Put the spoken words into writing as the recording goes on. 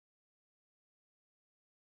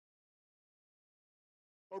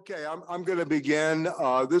Okay, I'm going to begin.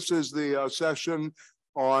 This is the session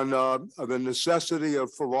on the necessity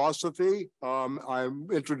of philosophy. I'm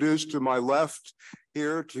introduced to my left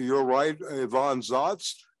here, to your right, Yvonne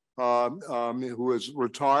Zotz, who is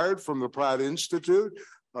retired from the Pratt Institute,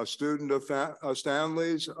 a student of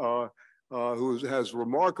Stanley's, who has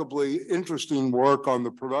remarkably interesting work on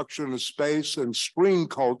the production of space and screen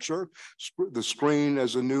culture, the screen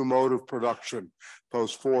as a new mode of production,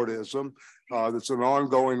 post-Fordism. That's an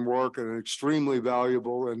ongoing work and an extremely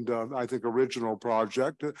valuable and I think original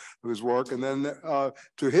project of his work. And then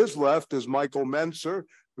to his left is Michael Menser,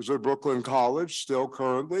 who's at Brooklyn College, still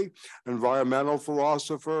currently, environmental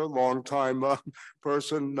philosopher, longtime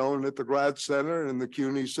person known at the grad center in the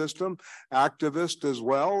CUNY system, activist as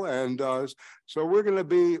well. And so we're going to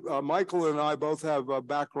be, Michael and I both have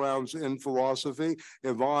backgrounds in philosophy.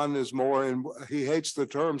 Yvonne is more in, he hates the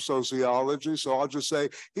term sociology, so I'll just say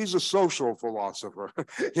he's a social philosopher,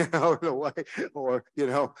 you know, in a way, or, you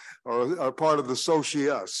know, or a part of the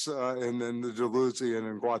socius in the Deleuzian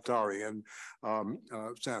and Guattarian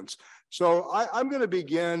sense. So I'm going to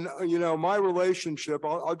begin, you know, my relationship.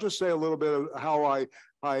 I'll just say a little bit of how I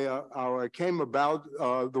came about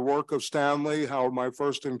the work of Stanley, how my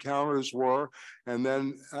first encounters were, and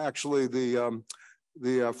then actually the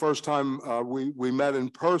first time we met in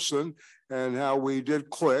person and how we did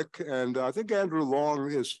click. And I think Andrew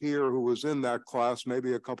Long is here, who was in that class,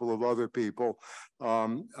 maybe a couple of other people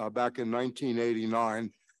back in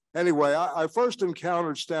 1989. Anyway, I first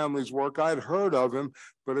encountered Stanley's work. I'd heard of him,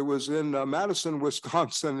 but it was in Madison,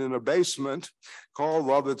 Wisconsin, in a basement, Carl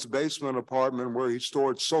Lovett's basement apartment, where he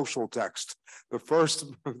stored social text, the first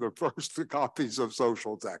copies of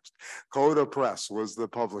social text. Coda Press was the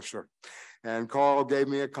publisher. And Carl gave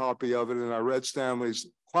me a copy of it, and I read Stanley's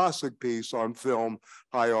classic piece on film,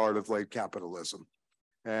 High Art of Late Capitalism,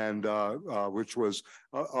 and which was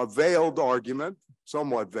a veiled argument,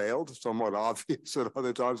 somewhat veiled, somewhat obvious at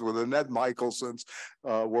other times, with Annette Michelson's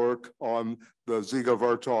work on the Ziga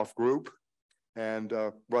Vertov group and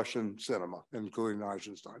Russian cinema, including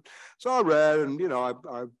Eisenstein. So I read, and you know,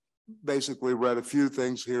 I basically read a few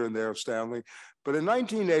things here and there of Stanley. But in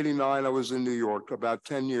 1989, I was in New York, about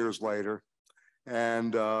 10 years later,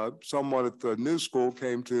 and someone at the New School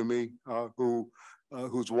came to me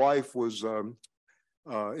whose wife was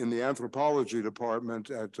in the anthropology department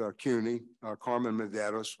at CUNY. Carmen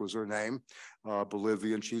Medeiros was her name,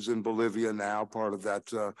 Bolivian. She's in Bolivia now, part of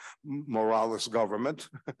that Morales government,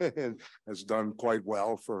 and has done quite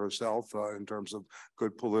well for herself in terms of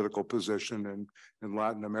good political position in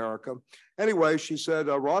Latin America. Anyway, she said,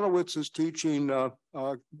 Aronowitz is teaching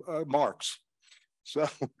Marx.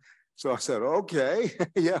 So I said, okay,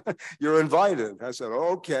 yeah, you're invited. I said,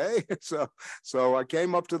 okay. So I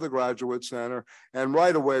came up to the Graduate Center, and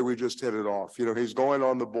right away we just hit it off. You know, he's going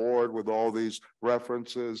on the board with all these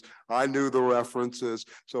references. I knew the references.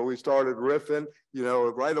 So we started riffing. You know,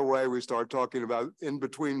 right away we started talking about, in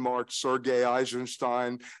between Marx, Sergei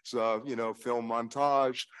Eisenstein's, you know, film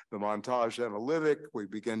montage, the montage analytic. We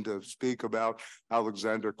begin to speak about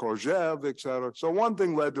Alexander Korolev, et cetera. So one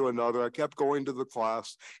thing led to another. I kept going to the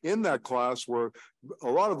class. In that class were a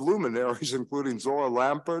lot of luminaries, including Zora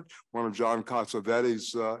Lampert, one of John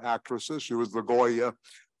Cassavetes' actresses. She was the Goya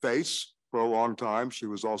face for a long time. She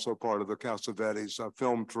was also part of the Cassavetes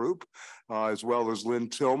film troupe, as well as Lynn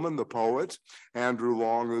Tillman, the poet, Andrew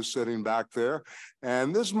Long, who's sitting back there.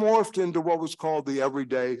 And this morphed into what was called the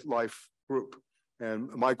Everyday Life group. And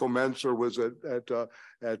Michael Menser was at the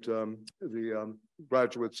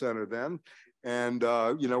Graduate Center then. And,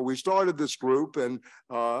 you know, we started this group, and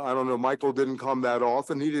I don't know, Michael didn't come that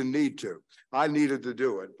often. He didn't need to. I needed to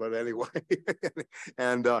do it, but anyway.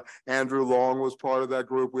 And Andrew Long was part of that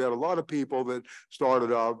group. We had a lot of people that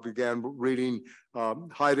started out, began reading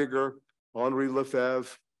Heidegger, Henri Lefebvre,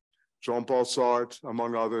 Jean-Paul Sartre,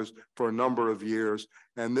 among others, for a number of years.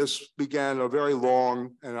 And this began a very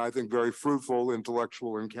long and I think very fruitful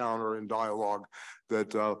intellectual encounter and dialogue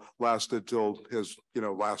that lasted till his, you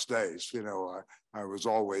know, last days. You know, I was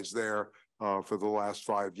always there for the last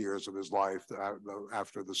 5 years of his life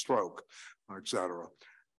after the stroke, et cetera.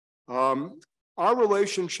 Our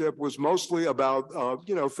relationship was mostly about,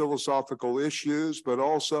 you know, philosophical issues, but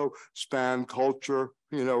also spanned culture,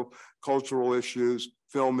 you know, cultural issues,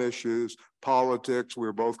 film issues, politics. We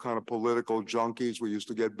were both kind of political junkies. We used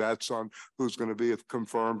to get bets on who's going to be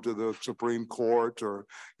confirmed to the Supreme Court, or,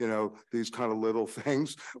 you know, these kind of little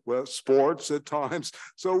things. Well, sports at times.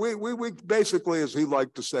 So we basically, as he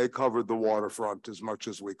liked to say, covered the waterfront as much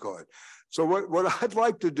as we could. So what I'd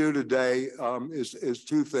like to do today is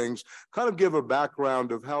two things: kind of give a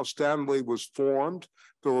background of how Stanley was formed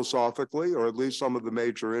philosophically, or at least some of the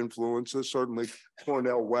major influences. Certainly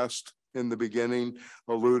Cornel West in the beginning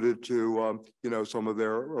alluded to, you know, some of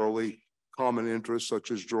their early common interests,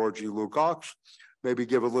 such as Georgie Lukács. Maybe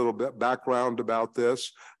give a little bit background about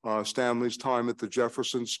this, Stanley's time at the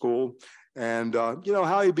Jefferson School, and, you know,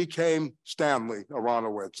 how he became Stanley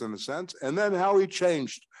Aronowitz in a sense, and then how he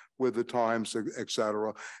changed with the times, et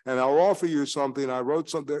cetera. And I'll offer you something. I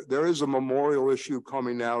wrote something. There is a memorial issue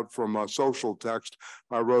coming out from a social text.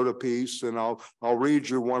 I wrote a piece, and I'll read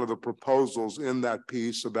you one of the proposals in that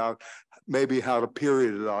piece about maybe how to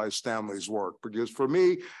periodize Stanley's work. Because for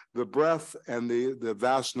me, the breadth and the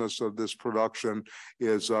vastness of this production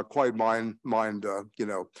is quite mind you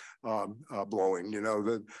know, blowing. You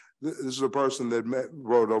know, this is a person that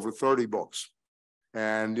wrote over 30 books.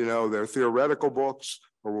 And, you know, they're theoretical books,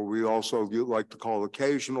 or what we also like to call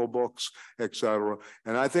occasional books, et cetera.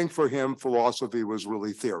 And I think for him, philosophy was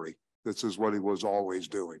really theory. This is what he was always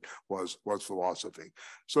doing, was philosophy.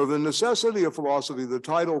 So the necessity of philosophy, the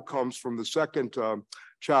title comes from the second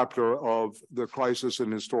chapter of The Crisis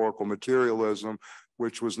in Historical Materialism,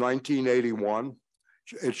 which was 1981.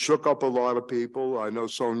 It shook up a lot of people. I know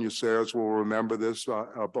Sonia Sayers will remember this.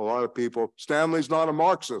 A lot of people, Stanley's not a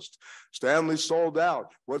Marxist. Stanley's sold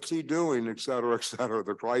out. What's he doing, et cetera, et cetera.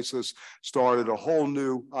 The crisis started a whole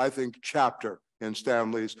new, I think, chapter in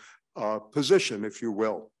Stanley's position, if you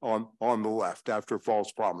will, on the left after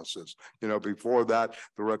False Promises. You know, before that,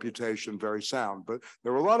 the reputation very sound. But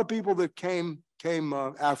there were a lot of people that came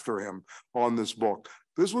after him on this book.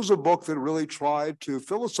 This was a book that really tried to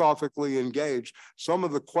philosophically engage some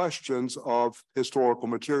of the questions of historical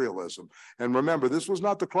materialism. And remember, this was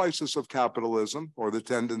not the crisis of capitalism or the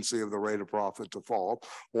tendency of the rate of profit to fall,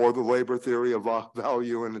 or the labor theory of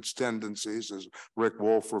value and its tendencies, as Rick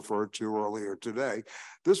Wolff referred to earlier today.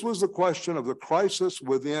 This was the question of the crisis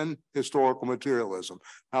within historical materialism,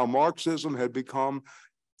 how Marxism had become,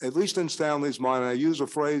 at least in Stanley's mind, I use a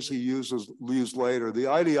phrase he used later, the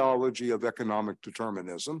ideology of economic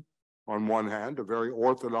determinism, on one hand, a very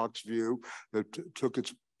orthodox view that took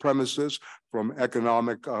its premises from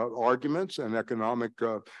economic arguments and economic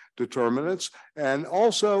determinants. And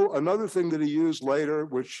also another thing that he used later,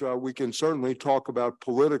 which we can certainly talk about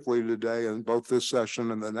politically today in both this session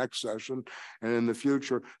and the next session and in the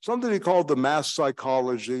future, something he called the mass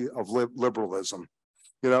psychology of liberalism.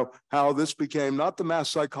 You know, how this became not the mass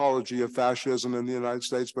psychology of fascism in the United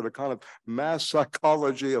States, but a kind of mass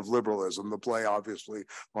psychology of liberalism, the play obviously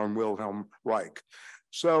on Wilhelm Reich.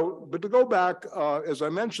 So, but to go back, as I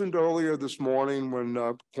mentioned earlier this morning when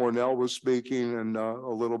Cornel was speaking, and a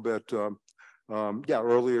little bit,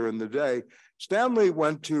 earlier in the day, Stanley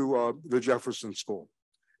went to the Jefferson School.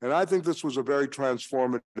 And I think this was a very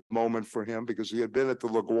transformative moment for him because he had been at the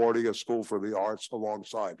LaGuardia School for the Arts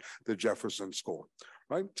alongside the Jefferson School.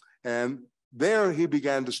 Right? And there he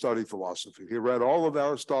began to study philosophy. He read all of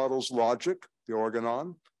Aristotle's Logic, the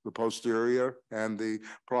Organon, the Posterior, and the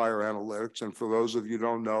Prior Analytics. And for those of you who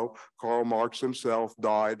don't know, Karl Marx himself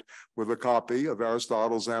died with a copy of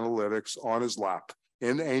Aristotle's Analytics on his lap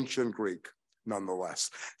in ancient Greek, nonetheless.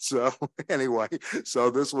 So anyway, so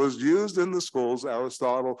this was used in the schools,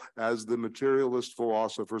 Aristotle as the materialist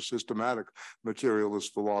philosopher, systematic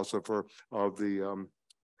materialist philosopher of the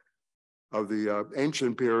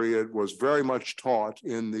ancient period, was very much taught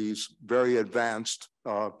in these very advanced,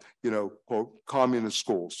 quote, communist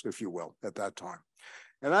schools, if you will, at that time.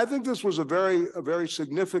 And I think this was a very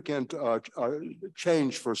significant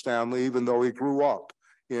change for Stanley, even though he grew up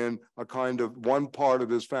in a kind of one part of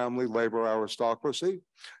his family, labor aristocracy,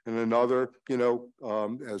 and another,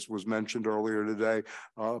 as was mentioned earlier today,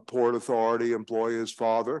 Port Authority employee, his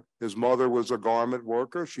father. His mother was a garment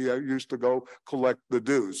worker. She used to go collect the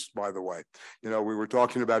dues, by the way. We were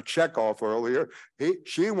talking about Chekhov earlier.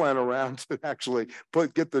 She went around to actually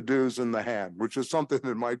get the dues in the hand, which is something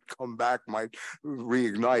that might come back, might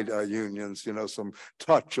reignite unions, some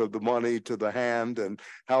touch of the money to the hand, and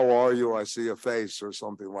how are you? I see a face, or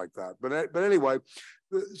something like that. But anyway,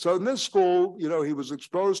 so in this school, he was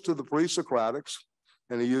exposed to the pre-Socratics,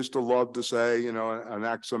 and he used to love to say,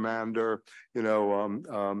 Anaximander,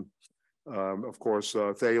 of course,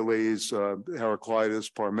 Thales, Heraclitus,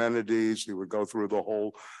 Parmenides. He would go through the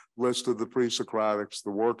whole list of the pre-Socratics,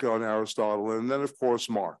 the work on Aristotle, and then, of course,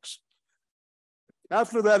 Marx.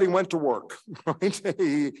 After that, he went to work, right?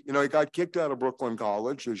 He got kicked out of Brooklyn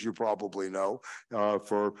College, as you probably know,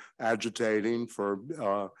 for agitating,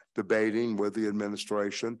 for debating with the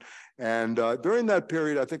administration. And during that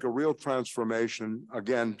period, I think a real transformation,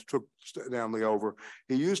 again, took Stanley over.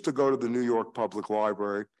 He used to go to the New York Public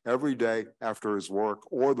Library every day after his work,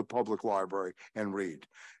 or the public library, and read.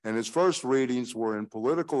 And his first readings were in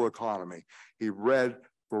political economy. He read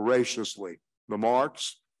voraciously the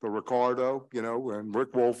Marx, the Ricardo, and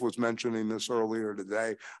Rick Wolf was mentioning this earlier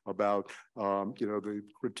today about, the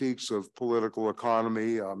critiques of political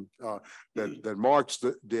economy that Marx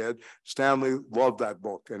did. Stanley loved that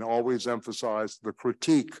book and always emphasized the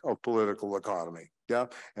critique of political economy. Yeah,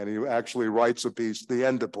 and he actually writes a piece, The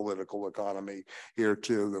End of Political Economy, here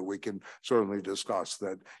too, that we can certainly discuss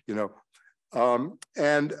that,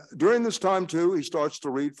 and during this time, too, he starts to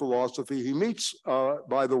read philosophy. He meets,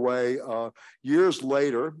 by the way, years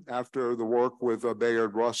later, after the work with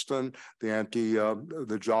Bayard Rustin,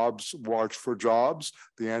 the Jobs March for Jobs,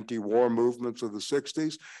 the anti-war movements of the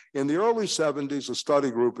 60s. In the early 70s, a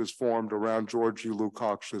study group is formed around George E.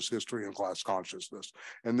 Lukács's History and Class Consciousness.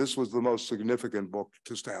 And this was the most significant book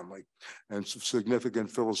to Stanley and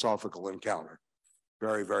significant philosophical encounter.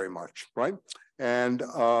 Very, very much, right? And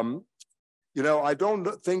I don't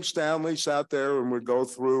think Stanley sat there and would go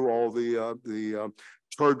through all the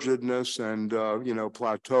turgidness and,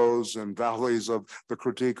 plateaus and valleys of the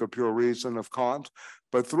Critique of Pure Reason of Kant.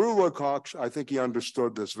 But through Lukács, I think he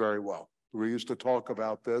understood this very well. We used to talk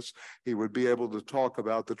about this. He would be able to talk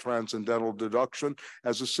about the transcendental deduction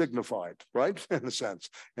as a signified, right, in a sense,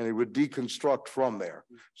 and he would deconstruct from there.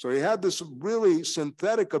 So he had this really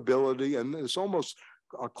synthetic ability and this almost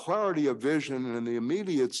a clarity of vision in the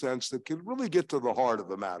immediate sense that could really get to the heart of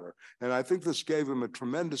the matter. And I think this gave him a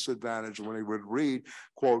tremendous advantage when he would read,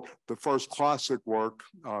 quote, the first classic work,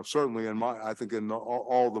 certainly in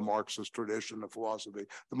all the Marxist tradition of philosophy,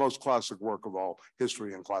 the most classic work of all,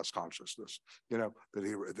 History and Class Consciousness, that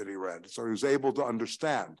he read. So he was able to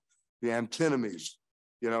understand the antinomies,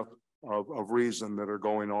 of reason that are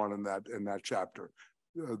going on in that chapter.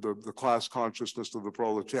 The class consciousness of the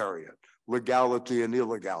proletariat, legality and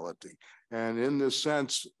illegality. And in this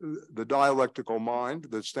sense, the dialectical mind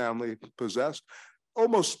that Stanley possessed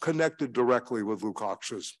almost connected directly with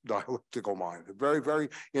Lukács's dialectical mind. Very, very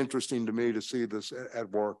interesting to me to see this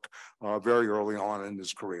at work very early on in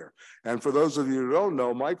his career. And for those of you who don't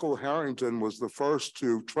know, Michael Harrington was the first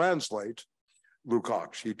to translate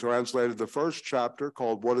Lukács. He translated the first chapter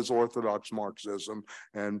called What is Orthodox Marxism?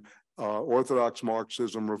 And Orthodox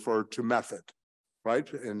Marxism referred to method,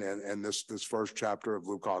 right? And this first chapter of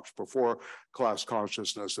Lukács before class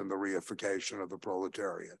consciousness and the reification of the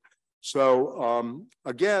proletariat. So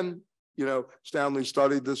again, Stanley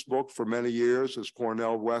studied this book for many years, as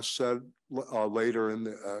Cornell West said later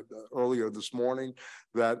earlier this morning,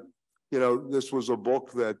 that this was a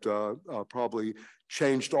book that probably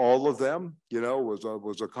changed all of them,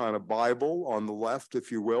 was a kind of Bible on the left, if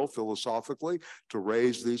you will, philosophically, to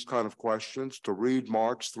raise these kind of questions, to read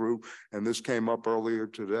Marx through, and this came up earlier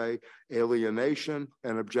today, alienation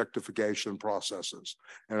and objectification processes.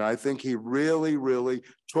 And I think he really, really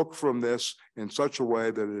took from this in such a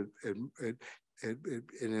way that it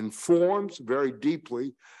informs very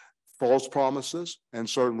deeply false promises, and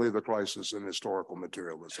certainly the crisis in historical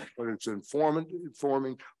materialism. But it's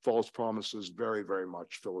informing false promises very, very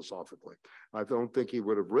much philosophically. I don't think he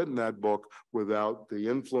would have written that book without the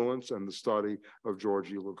influence and the study of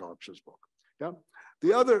George E. Lukács's book. Yeah.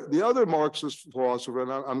 The other Marxist philosopher,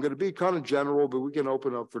 and I'm going to be kind of general, but we can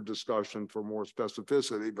open up for discussion for more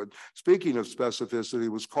specificity. But speaking of specificity,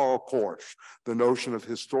 was Karl Korsch, the notion of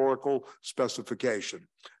historical specification,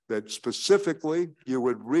 that specifically you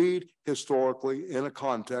would read historically in a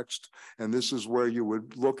context, and this is where you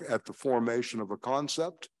would look at the formation of a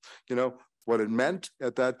concept, what it meant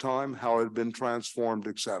at that time, how it had been transformed,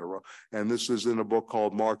 etc. And this is in a book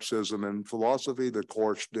called Marxism and Philosophy that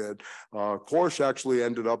Korsch did. Korsch actually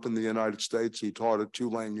ended up in the United States. He taught at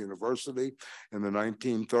Tulane University in the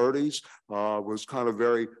 1930s, was kind of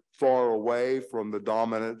very far away from the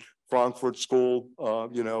dominant Frankfurt School,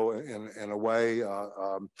 in a way.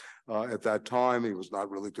 At that time, he was not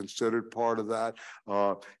really considered part of that.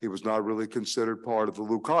 He was not really considered part of the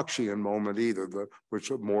Lukácsian moment either, which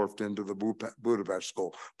morphed into the Budapest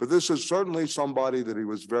School. But this is certainly somebody that he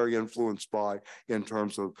was very influenced by in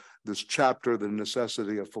terms of this chapter, the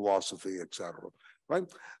necessity of philosophy, etc. Right?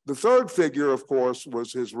 The third figure, of course,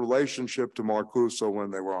 was his relationship to Marcuse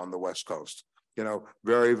when they were on the West Coast.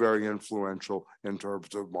 Very, very influential in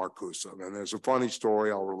terms of Marcuse. And there's a funny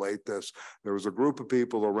story, I'll relate this. There was a group of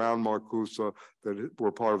people around Marcuse that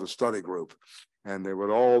were part of a study group. and they would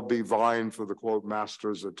all be vying for the quote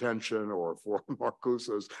master's attention or for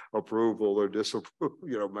Marcuse's approval or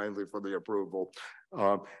disapproval, mainly for the approval.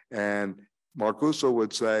 And Marcuse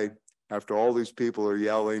would say, after all these people are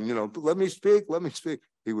yelling, let me speak,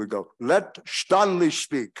 he would go, let Stanley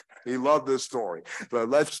speak. He loved this story. But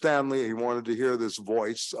let Stanley, he wanted to hear this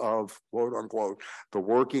voice of, quote unquote, the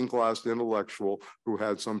working class intellectual who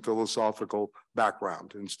had some philosophical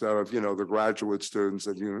background instead of, the graduate students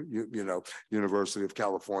at, University of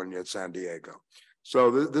California at San Diego.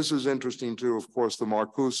 So this is interesting too, of course, the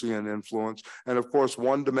Marcusean influence, and of course,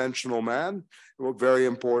 one-dimensional man, very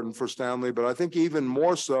important for Stanley, but I think even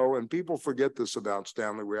more so, and people forget this about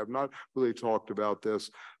Stanley, we have not really talked about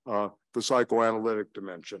this, the psychoanalytic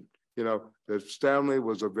dimension. That Stanley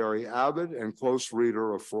was a very avid and close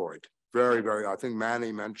reader of Freud. Very, very, I think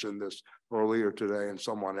Manny mentioned this earlier today and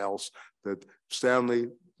someone else, that Stanley,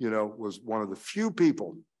 was one of the few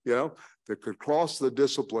people, that could cross the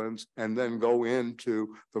disciplines and then go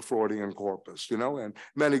into the Freudian corpus, and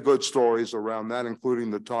many good stories around that, including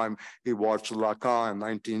the time he watched Lacan in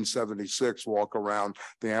 1976 walk around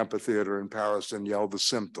the amphitheater in Paris and yell the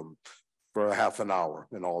symptom for a half an hour,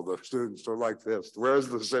 and all the students are like this, where's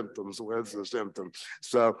the symptoms, where's the symptoms?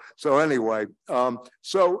 So anyway,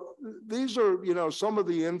 so these are, some of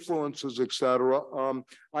the influences, et cetera.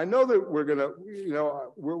 I know that we're gonna,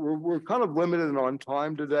 we're kind of limited on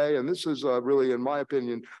time today, and this is really, in my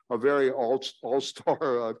opinion, a very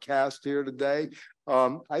all-star cast here today.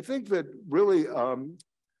 I think that really,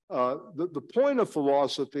 the point of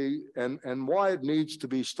philosophy and why it needs to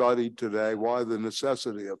be studied today, why the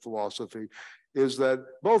necessity of philosophy, is that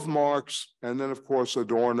both Marx and then, of course,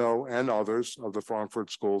 Adorno and others of the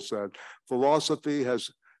Frankfurt School said philosophy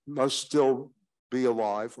must still be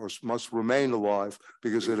alive or must remain alive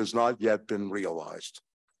because it has not yet been realized.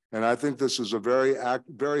 And I think this is a very,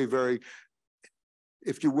 very,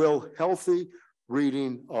 if you will, healthy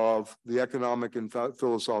reading of the economic and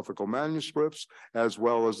philosophical manuscripts, as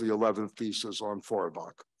well as the 11th thesis on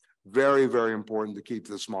Feuerbach. Very, very important to keep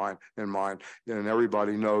this in mind. And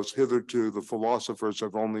everybody knows hitherto the philosophers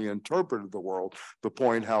have only interpreted the world. The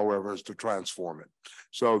point, however, is to transform it.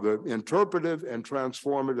 So the interpretive and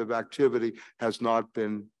transformative activity has not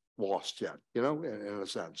been lost yet, in a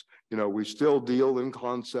sense. We still deal in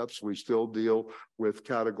concepts. We still deal with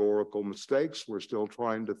categorical mistakes. We're still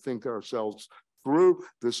trying to think ourselves through.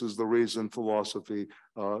 This is the reason philosophy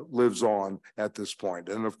lives on at this point.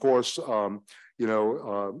 And of course, in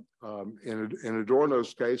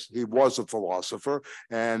Adorno's case, he was a philosopher.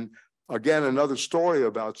 And again, another story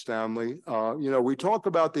about Stanley, we talk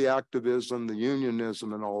about the activism, the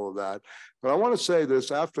unionism and all of that, but I want to say this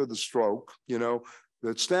after the stroke,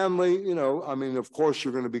 that Stanley, of course,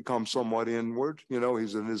 you're going to become somewhat inward,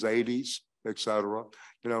 he's in his 80s, et cetera,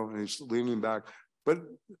 and he's leaning back. But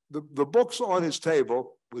the books on his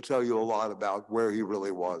table will tell you a lot about where he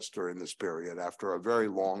really was during this period after a very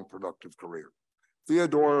long, productive career.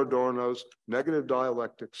 Theodore Adorno's Negative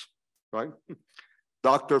Dialectics, right?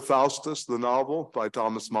 Dr. Faustus, the novel by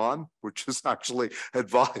Thomas Mann, which is actually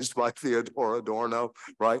advised by Theodore Adorno,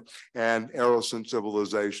 right? And Eros and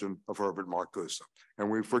Civilization of Herbert Marcuse.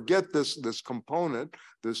 And we forget this component,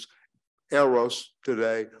 this Eros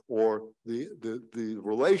today, or the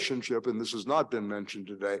relationship, and this has not been mentioned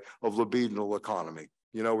today, of libidinal economy.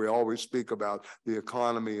 We always speak about the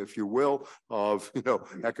economy, if you will, of,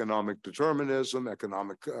 economic determinism,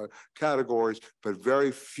 economic categories, but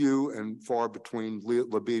very few and far between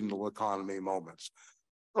libidinal economy moments.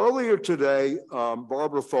 Earlier today,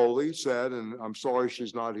 Barbara Foley said, and I'm sorry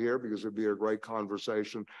she's not here because it'd be a great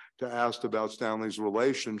conversation to ask about Stanley's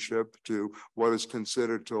relationship to what is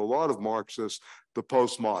considered to a lot of Marxists the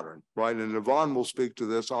postmodern, right? And Yvonne will speak to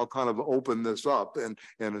this. I'll kind of open this up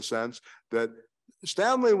in a sense that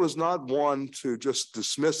Stanley was not one to just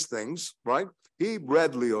dismiss things, right? He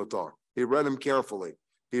read Lyotard. He read him carefully.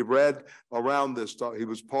 He read around this stuff. He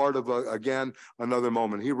was part of, again, another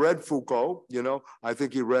moment. He read Foucault, I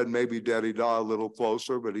think he read maybe Derrida a little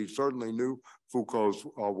closer, but he certainly knew Foucault's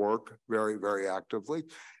work very, very actively.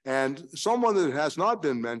 And someone that has not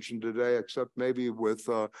been mentioned today, except maybe with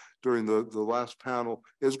during the last panel,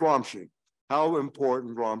 is Gramsci. How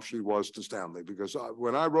important Gramsci was to Stanley, because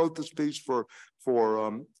when I wrote this piece for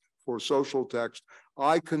Social Text,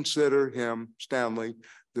 I consider him, Stanley,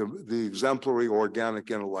 the exemplary organic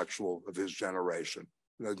intellectual of his generation.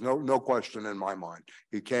 There's no question in my mind.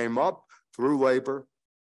 He came up through labor,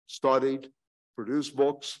 studied, produced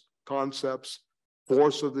books, concepts,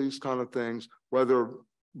 force of these kind of things, whether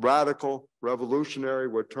radical, revolutionary,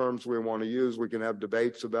 what terms we want to use. We can have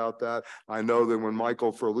debates about that. I know that when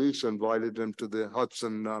Michael Furlise invited him to the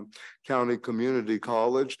Hudson County Community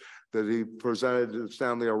College, that he presented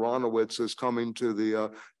Stanley Aronowitz as coming to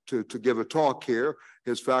the to give a talk here.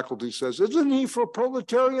 His faculty says, isn't he for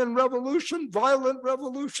proletarian revolution, violent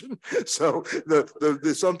revolution? So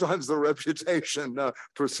sometimes the reputation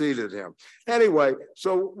preceded him. Anyway,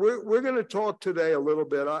 so we're going to talk today a little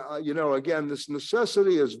bit. You know, again, this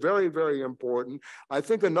necessity is very, very important. I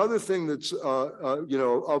think another thing that's, you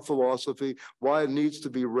know, of philosophy, why it needs to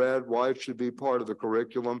be read, why it should be part of the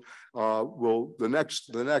curriculum. The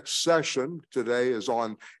next session today is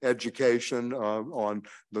on education, on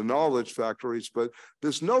the knowledge factories, but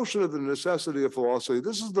this notion of the necessity of philosophy,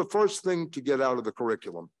 this is the first thing to get out of the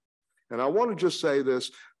curriculum. And I want to just say this,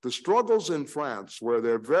 the struggles in France, where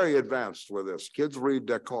they're very advanced with this, kids read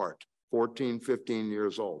Descartes, 14, 15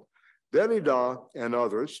 years old. Derrida and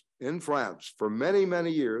others in France for many, many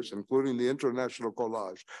years, including the International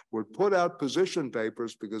Collage, would put out position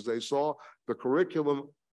papers because they saw the curriculum,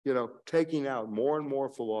 you know, taking out more and more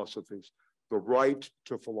philosophies, the right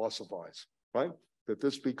to philosophize, right? That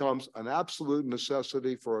this becomes an absolute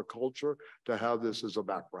necessity for a culture to have this as a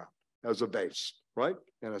background, as a base, right?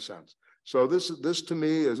 In a sense. So this to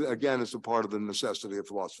me is, again, is a part of the necessity of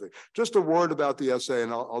philosophy. Just a word about the essay,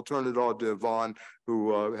 and I'll turn it on to Yvonne,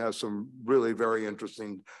 who has some really very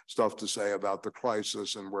interesting stuff to say about the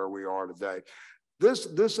crisis and where we are today.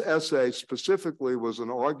 This essay specifically was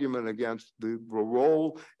an argument against the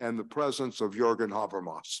role and the presence of Jürgen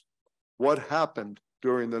Habermas. What happened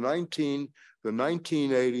during the 1980s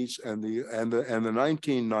and the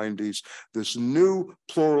 1990s, this new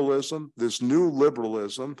pluralism, this new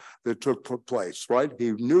liberalism that took place, right?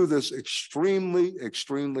 He knew this extremely,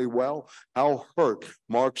 extremely well, how hurt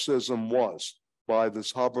Marxism was by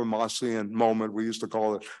this Habermasian moment. We used to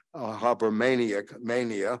call it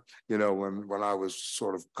Habermania, you know, when I was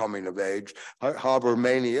sort of coming of age,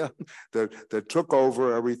 Habermania that took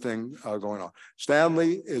over everything going on.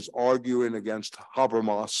 Stanley is arguing against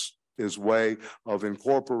Habermas, his way of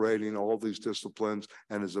incorporating all these disciplines,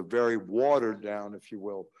 and is a very watered down, if you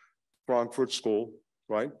will, Frankfurt School,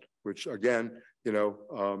 right? Which again, you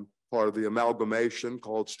know, part of the amalgamation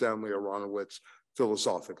called Stanley Aronowitz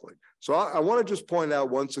philosophically. So I want to just point out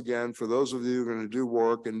once again, for those of you who are going to do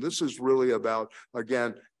work, and this is really about,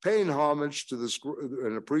 again, paying homage to this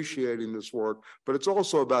and appreciating this work, but it's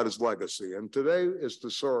also about his legacy. And today is to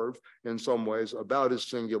serve in some ways about his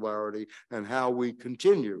singularity and how we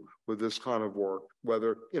continue with this kind of work,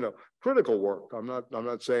 whether, you know, critical work. I'm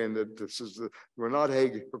not saying that this is we're not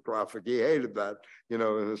hagiographic. He hated that, you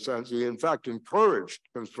know, in a sense. He in fact encouraged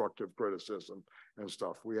constructive criticism and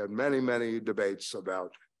stuff. We had many, many debates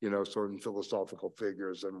about, you know, certain philosophical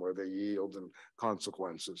figures and where they yield and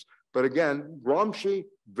consequences. But again, Gramsci,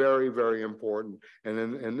 very, very important. And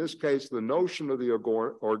in this case, the notion of the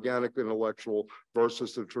organic intellectual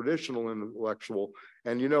versus the traditional intellectual.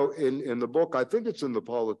 And, you know, in the book, I think it's in The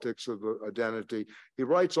Politics of Identity, he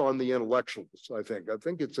writes on the intellectuals, I think. I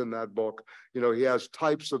think it's in that book. You know, he has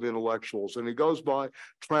types of intellectuals, and he goes by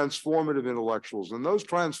transformative intellectuals. And those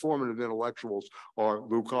transformative intellectuals are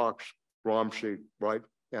Lukács, Gramsci, right?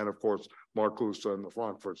 And of course, Marcuse and the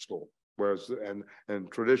Frankfurt School. Whereas,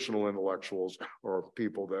 and traditional intellectuals are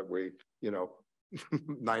people that we, you know,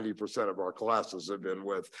 90% of our classes have been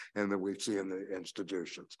with and that we see in the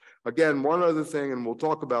institutions. Again, one other thing, and we'll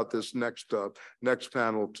talk about this next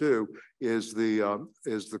panel too, is the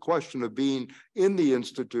question of being in the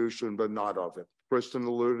institution but not of it. Kristin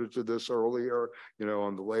alluded to this earlier, you know,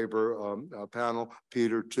 on the labor panel,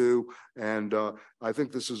 Peter too, and I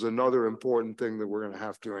think this is another important thing that we're going to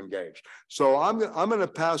have to engage. So I'm going to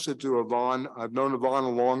pass it to Yvonne. I've known Yvonne a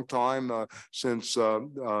long time, since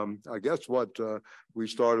I guess we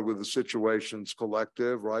started with the Situations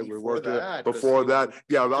Collective, right? We worked before that.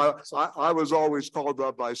 Yeah, I was always called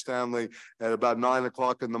up by Stanley at about 9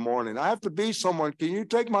 o'clock in the morning. I have to be someone. Can you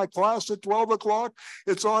take my class at 12 o'clock?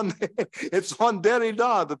 It's on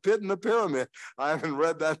Derrida, The Pit and the Pyramid. I haven't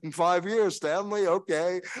read that in 5 years, Stanley.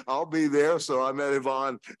 Okay, I'll be there. So I met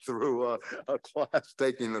Yvonne through a class,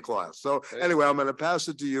 taking the class. So anyway, I'm going to pass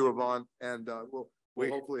it to you, Yvonne, and we'll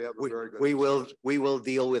hopefully have a very good. We will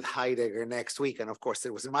deal with Heidegger next week, and of course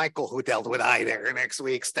it was Michael who dealt with Heidegger next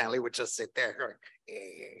week. Stanley would just sit there going,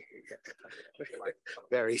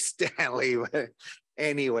 very Stanley.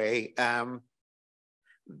 Anyway,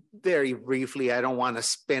 very briefly, I don't want to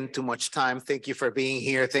spend too much time. Thank you for being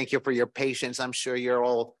here. Thank you for your patience. I'm sure you're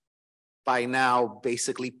all by now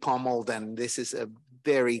basically pummeled, and this is a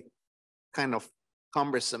very kind of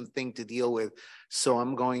cumbersome thing to deal with. So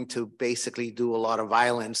I'm going to basically do a lot of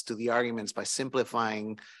violence to the arguments by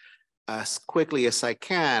simplifying as quickly as I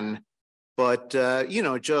can. But, you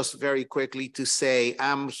know, just very quickly to say,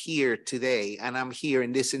 I'm here today and I'm here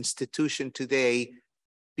in this institution today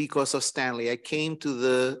because of Stanley. I came to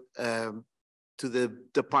the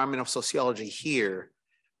Department of Sociology here.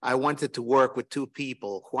 I wanted to work with two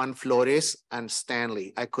people, Juan Flores and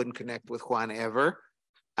Stanley. I couldn't connect with Juan ever.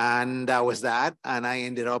 And that was that. And I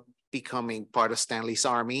ended up becoming part of Stanley's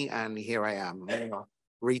army. And here I am, you know,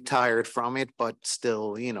 retired from it, but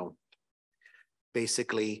still, you know,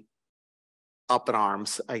 basically up in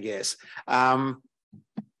arms, I guess. I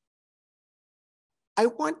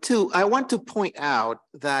want to point out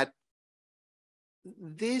that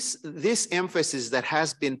this emphasis that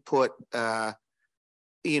has been put,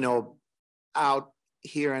 you know, out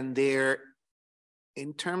here and there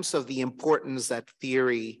in terms of the importance that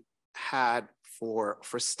theory had for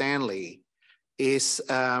Stanley is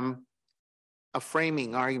a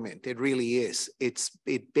framing argument. It really is.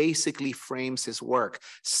 It basically frames his work.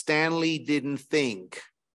 Stanley didn't think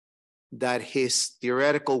that his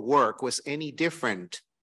theoretical work was any different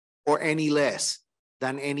or any less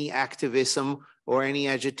than any activism or any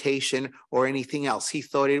agitation or anything else. He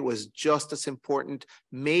thought it was just as important,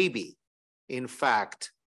 maybe, in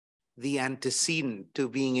fact, the antecedent to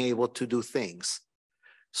being able to do things.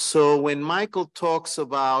 So when Michael talks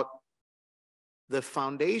about the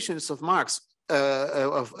foundations of Marx,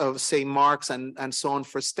 say Marx and so on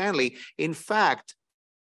for Stanley, in fact,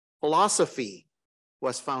 philosophy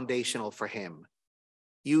was foundational for him.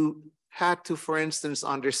 You had to, for instance,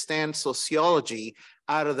 understand sociology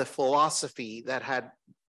out of the philosophy that had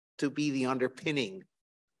to be the underpinning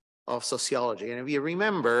of sociology. And if you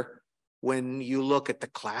remember, when you look at the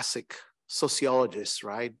classic sociologists,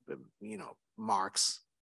 right, you know, Marx,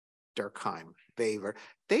 Durkheim, Weber,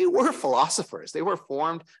 they were philosophers. They were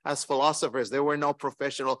formed as philosophers. There were no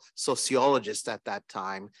professional sociologists at that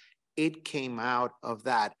time. It came out of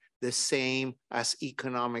that, the same as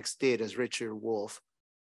economics did, as Richard Wolff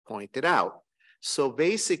pointed out. So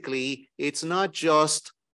basically, it's not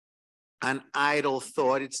just an idle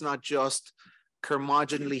thought. It's not just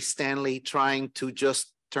curmudgeonly Stanley trying to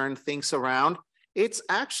just turn things around. It's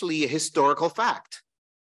actually a historical fact.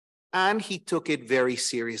 And he took it very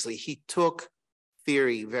seriously. He took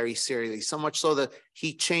theory very seriously, so much so that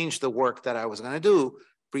he changed the work that I was going to do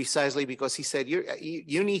precisely because he said,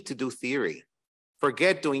 you need to do theory.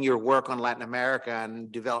 Forget doing your work on Latin America and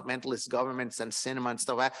developmentalist governments and cinema and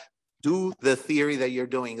stuff like that. Do the theory that you're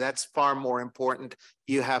doing. That's far more important.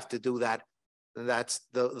 You have to do that. That's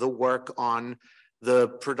the work on the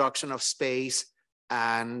production of space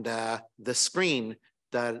and the screen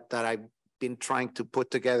that I've been trying to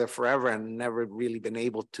put together forever and never really been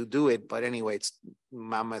able to do it. But anyway, it's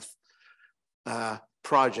mammoth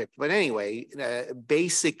project. But anyway,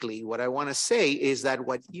 basically what I want to say is that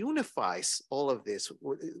what unifies all of this,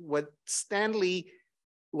 what Stanley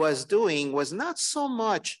was doing was not so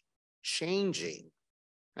much changing.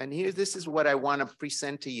 And here, this is what I want to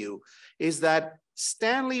present to you, is that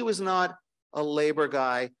Stanley was not a labor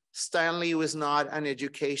guy. Stanley was not an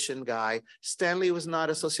education guy. Stanley was not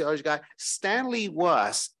a sociology guy. Stanley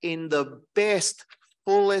was, in the best,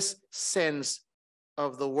 fullest sense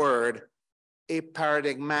of the word, a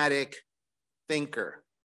paradigmatic thinker.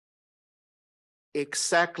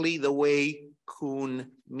 Exactly the way Kuhn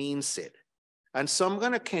means it. And so I'm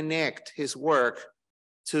going to connect his work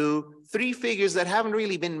to three figures that haven't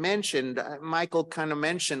really been mentioned. Michael kind of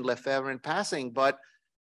mentioned Lefebvre in passing, but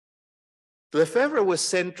Lefebvre was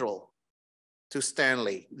central to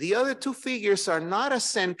Stanley. The other two figures are not as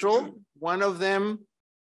central. One of them,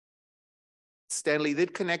 Stanley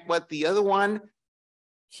did connect, but the other one,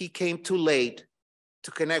 he came too late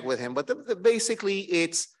to connect with him. But basically,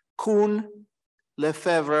 it's Kuhn,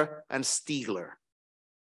 Lefebvre, and Stiegler.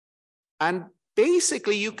 And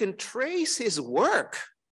basically, you can trace his work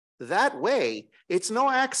that way. It's no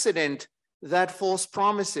accident that False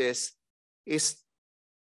Promises is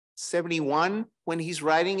 71 when he's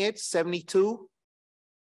writing it, 72.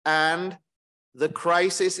 And The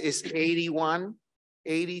Crisis is 81,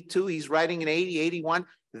 82. He's writing in 80, 81.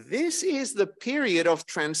 This is the period of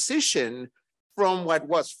transition from what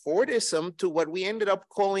was Fordism to what we ended up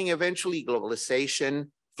calling eventually globalization,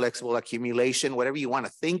 flexible accumulation, whatever you want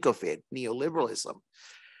to think of it, neoliberalism.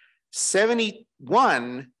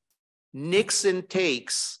 71, Nixon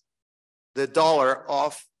takes the dollar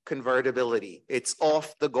off convertibility. It's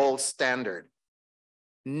off the gold standard.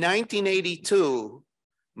 1982,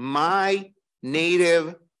 my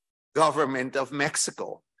native government of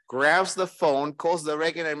Mexico grabs the phone, calls the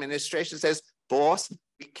Reagan administration, says, boss,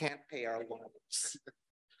 we can't pay our loans.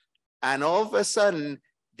 And all of a sudden,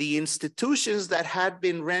 the institutions that had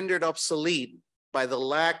been rendered obsolete by the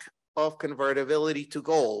lack of convertibility to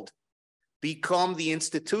gold become the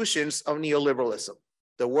institutions of neoliberalism,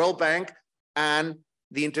 the World Bank and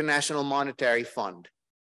the International Monetary Fund.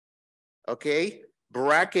 Okay,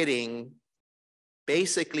 bracketing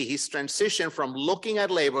basically his transition from looking at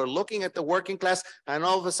labor, looking at the working class, and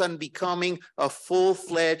all of a sudden becoming a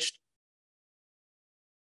full-fledged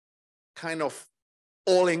kind of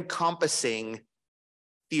all-encompassing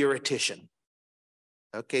theoretician.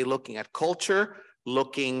 Okay, looking at culture,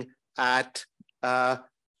 looking at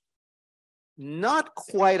not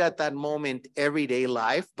quite at that moment everyday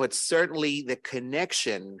life, but certainly the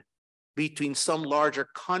connection between some larger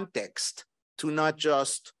context to not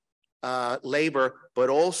just labor, but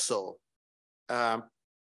also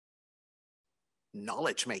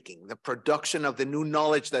knowledge making, the production of the new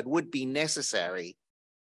knowledge that would be necessary,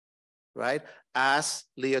 right? As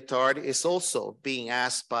Lyotard is also being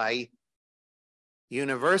asked by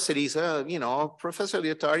universities, you know, Professor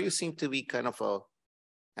Lyotard, you seem to be kind of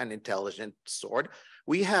an intelligent sort.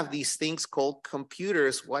 We have these things called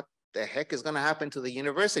computers. What the heck is going to happen to the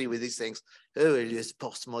university with these things? Oh, it is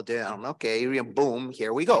postmodern. Okay, boom,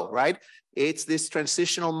 here we go, right? It's this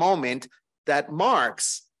transitional moment that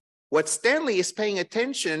marks what Stanley is paying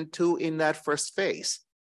attention to in that first phase.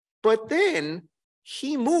 But then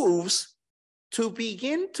he moves to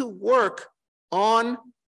begin to work on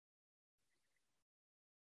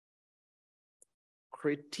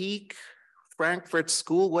critique, Frankfurt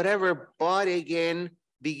School, whatever, but again,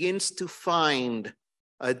 begins to find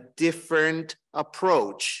a different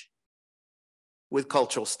approach with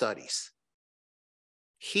cultural studies.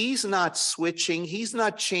 He's not switching, he's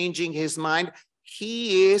not changing his mind.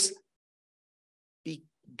 He is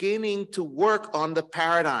beginning to work on the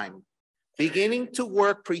paradigm, beginning to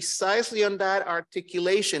work precisely on that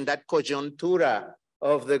articulation, that coyuntura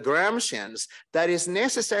of the Gramscians that is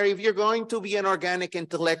necessary if you're going to be an organic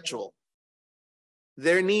intellectual.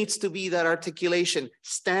 There needs to be that articulation.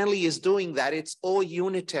 Stanley is doing that. It's all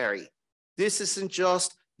unitary. This isn't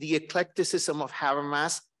just the eclecticism of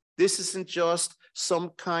Habermas. This isn't just some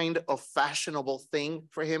kind of fashionable thing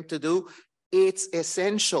for him to do. It's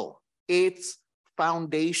essential. It's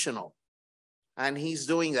foundational. And he's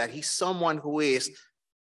doing that. He's someone who is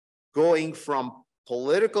going from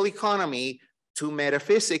political economy to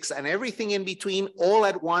metaphysics and everything in between all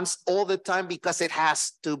at once, all the time, because it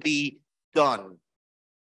has to be done.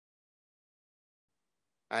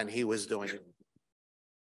 And he was doing it.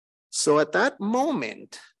 So at that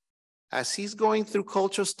moment, as he's going through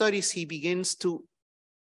cultural studies, he begins to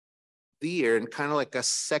veer in kind of like a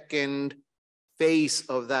second phase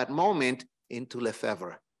of that moment into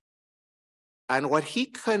Lefebvre. And what he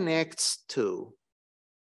connects to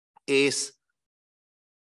is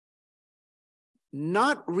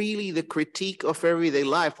not really the critique of everyday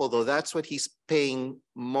life, although that's what he's paying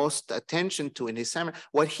most attention to in his seminar.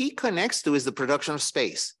 What he connects to is the production of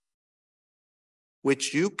space,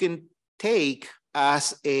 which you can take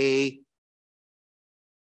as an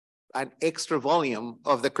extra volume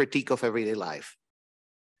of the critique of everyday life.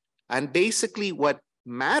 And basically what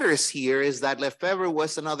matters here is that Lefebvre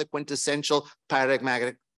was another quintessential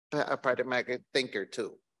paradigmatic thinker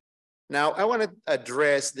too. Now, I want to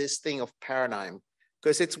address this thing of paradigm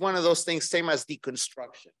because it's one of those things, same as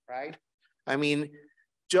deconstruction, right? I mean,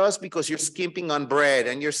 just because you're skimping on bread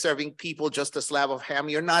and you're serving people just a slab of ham,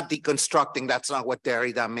 you're not deconstructing. That's not what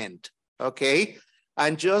Derrida meant, okay?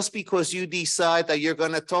 And just because you decide that you're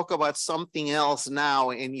going to talk about something else now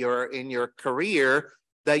in your career,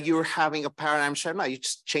 that you're having a paradigm shift, no, you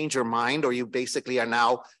just change your mind, or you basically are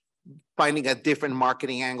now finding a different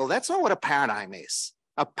marketing angle. That's not what a paradigm is.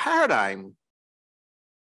 A paradigm,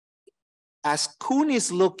 as Kuhn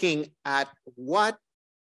is looking at what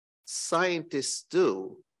scientists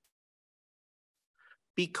do,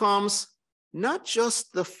 becomes not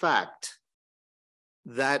just the fact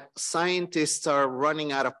that scientists are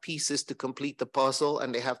running out of pieces to complete the puzzle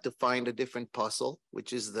and they have to find a different puzzle,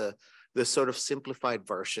 which is the sort of simplified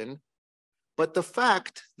version, but the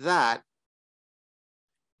fact that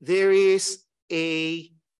there is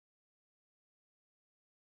a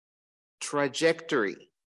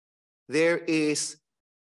trajectory. There is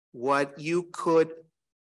what you could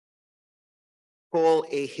call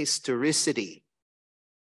a historicity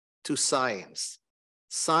to science.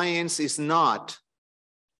 Science is not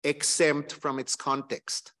exempt from its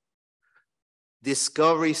context.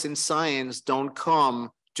 Discoveries in science don't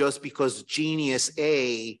come just because genius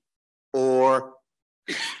A or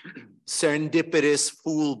serendipitous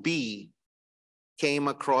fool B came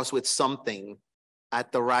across with something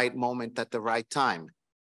at the right moment, at the right time.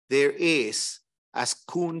 There is, as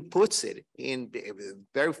Kuhn puts it in the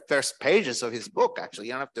very first pages of his book, actually,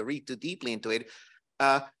 you don't have to read too deeply into it,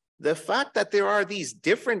 the fact that there are these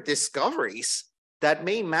different discoveries that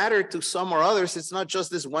may matter to some or others. It's not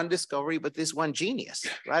just this one discovery, but this one genius,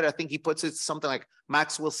 right? I think he puts it something like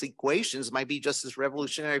Maxwell's equations might be just as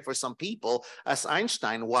revolutionary for some people as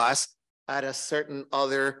Einstein was at a certain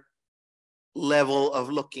other level of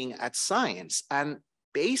looking at science. And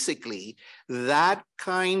basically, that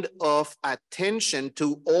kind of attention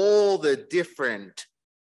to all the different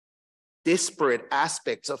disparate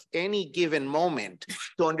aspects of any given moment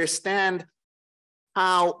to understand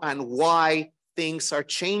how and why things are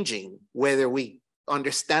changing, whether we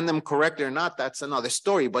understand them correctly or not, that's another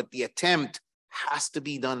story, but the attempt has to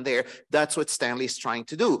be done there. That's what Stanley's trying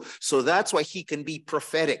to do. So that's why he can be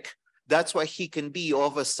prophetic. That's why he can be all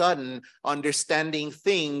of a sudden understanding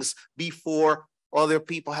things before other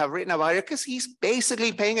people have written about it, because he's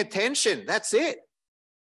basically paying attention. That's it,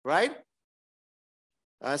 right?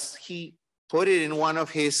 As he put it in one of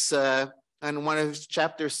his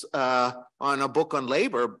chapters on a book on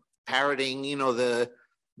labor, parroting, you know, the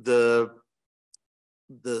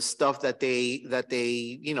stuff that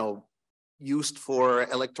they you know used for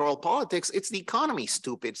electoral politics. It's the economy,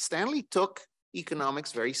 stupid. Stanley took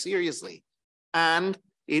economics very seriously, and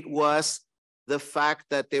it was the fact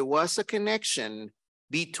that there was a connection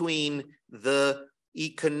between the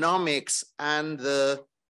economics and the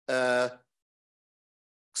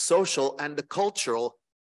social and the cultural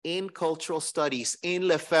in cultural studies, in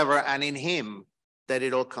Lefebvre and in him, that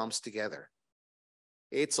it all comes together.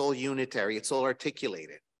 It's all unitary, it's all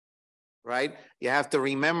articulated, right? You have to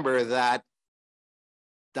remember that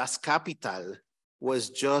Das Kapital was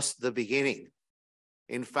just the beginning.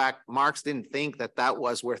 In fact, Marx didn't think that that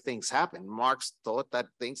was where things happened. Marx thought that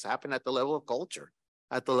things happen at the level of culture,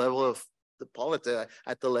 at the level of the politics,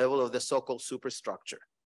 at the level of the so-called superstructure,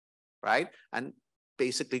 right? And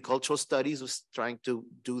basically cultural studies was trying to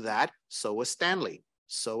do that. So was Stanley,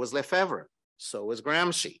 so was Lefebvre, so was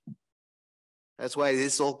Gramsci. That's why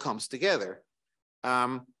this all comes together.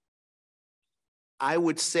 I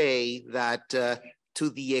would say that to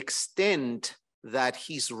the extent that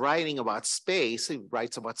he's writing about space, he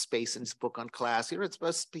writes about space in his book on class, he writes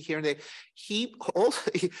about here and there, he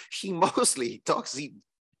mostly talks, he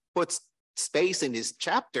puts space in his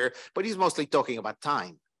chapter, but he's mostly talking about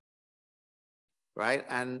time, right?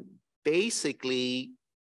 And basically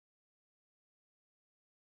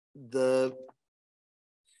the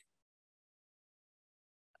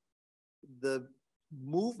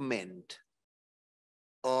movement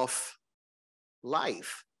of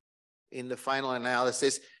life in the final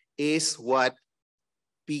analysis is what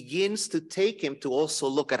begins to take him to also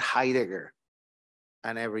look at Heidegger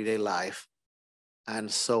and everyday life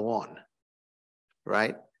and so on,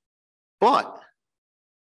 right? But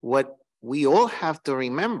what we all have to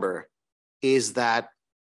remember is that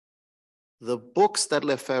the books that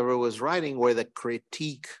Lefebvre was writing were the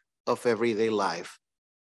critique of everyday life.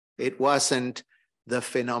 It wasn't the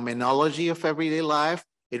phenomenology of everyday life.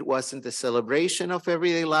 It wasn't the celebration of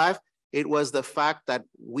everyday life. It was the fact that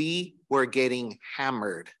we were getting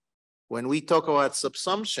hammered. When we talk about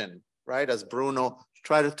subsumption, right, as Bruno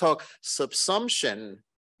tried to talk, subsumption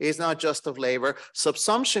is not just of labor.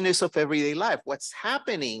 Subsumption is of everyday life. What's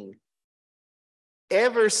happening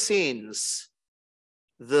ever since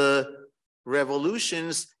the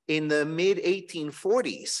revolutions in the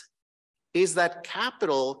mid-1840s is that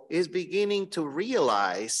capital is beginning to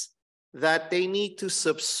realize that they need to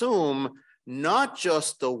subsume not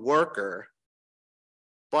just the worker,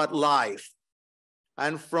 but life.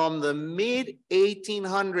 And from the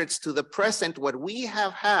mid-1800s to the present, what we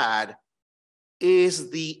have had is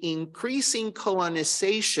the increasing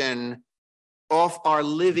colonization of our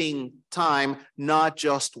living time, not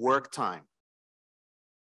just work time.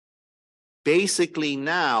 Basically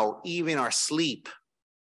now, even our sleep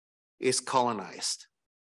is colonized.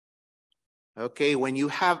 Okay, when you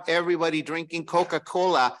have everybody drinking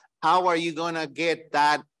Coca-Cola, how are you going to get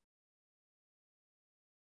that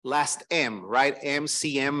last M, right?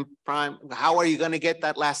 MCM prime. How are you going to get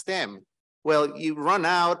that last M? Well, you run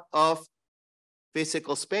out of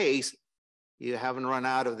physical space. You haven't run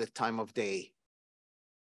out of the time of day,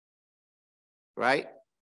 right?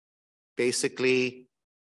 Basically,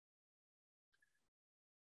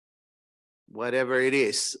 whatever it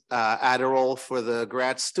is, Adderall for the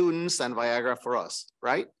grad students and Viagra for us,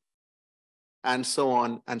 right? And so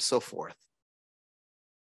on and so forth.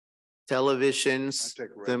 televisions, red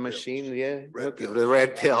the pills. machine, yeah, Red okay, pills. the red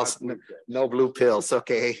Not pills, blue pills. no blue pills,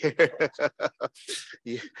 okay.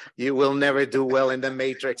 You will never do well in the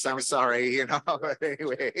matrix, I'm sorry, you know,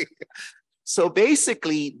 anyway. So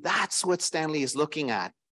basically, that's what Stanley is looking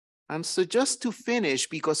at. And so just to finish,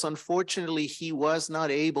 because unfortunately he was not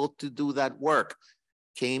able to do that work,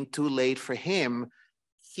 came too late for him,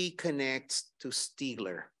 he connects to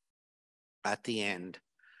Stiegler at the end.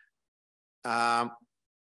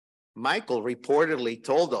 Michael reportedly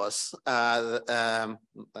told us,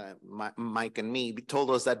 Mike and me told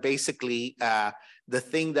us that basically the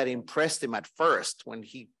thing that impressed him at first when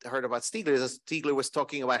he heard about Stiegler is that Stiegler was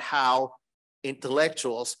talking about how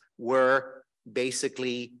intellectuals were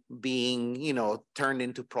basically being, you know, turned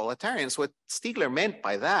into proletarians. What Stiegler meant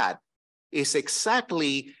by that is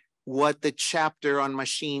exactly what the chapter on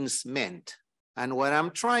machines meant. And what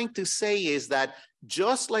I'm trying to say is that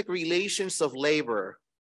just like relations of labor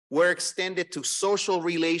were extended to social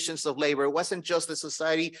relations of labor, it wasn't just a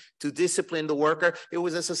society to discipline the worker, it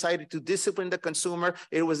was a society to discipline the consumer,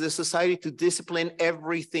 it was a society to discipline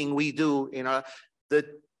everything we do. You know, the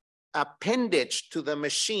appendage to the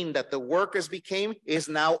machine that the workers became is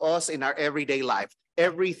now us in our everyday life.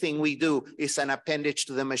 Everything we do is an appendage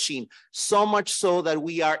to the machine, so much so that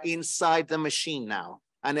we are inside the machine now.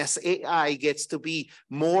 And as AI gets to be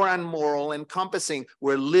more and more all-encompassing,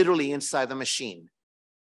 we're literally inside the machine,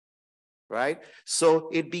 right? So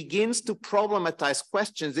it begins to problematize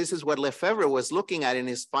questions. This is what Lefebvre was looking at in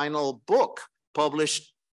his final book,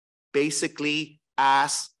 published basically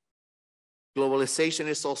as Globalization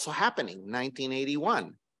is Also Happening,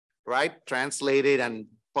 1981, right? Translated and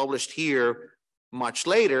published here much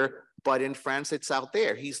later, but in France, it's out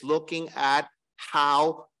there. He's looking at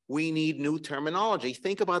how we need new terminology.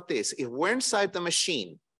 Think about this. If we're inside the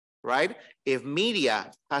machine, right? If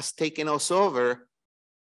media has taken us over,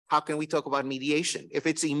 how can we talk about mediation? If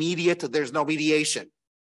it's immediate, there's no mediation,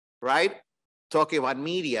 right? Talking about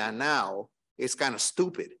media now is kind of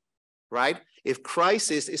stupid, right? If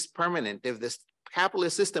crisis is permanent, if this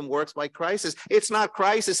capitalist system works by crisis, it's not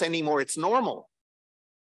crisis anymore, it's normal,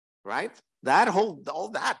 right?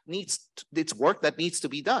 All that needs, it's work that needs to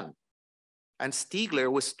be done. And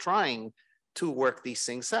Stiegler was trying to work these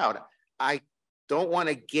things out. I don't want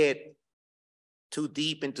to get too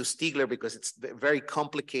deep into Stiegler because it's very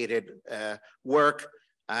complicated work.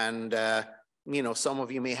 And, you know, some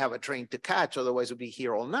of you may have a train to catch, otherwise we'll be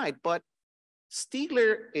here all night. But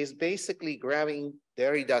Stiegler is basically grabbing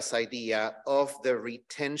Derrida's idea of the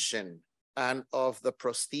retention and of the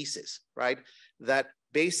prosthesis, right? That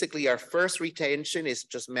basically our first retention is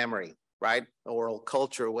just memory, right? Oral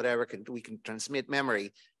culture, whatever, we can transmit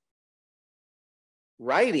memory.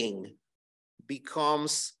 Writing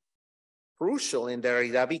becomes crucial in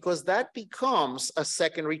Derrida because that becomes a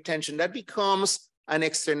second retention, that becomes an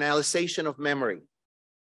externalization of memory.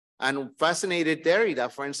 And fascinated Derrida,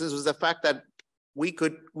 for instance, was the fact that we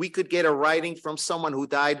could get a writing from someone who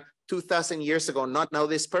died 2,000 years ago, not know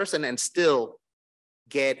this person, and still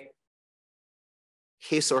get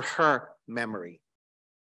his or her memory,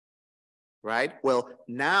 right? Well,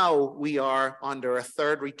 now we are under a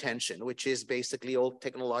third retention, which is basically all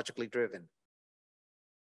technologically driven.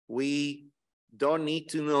 We don't need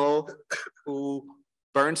to know who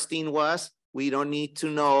Bernstein was. We don't need to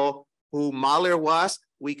know who Mahler was.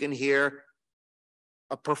 We can hear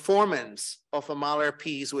a performance of a Mahler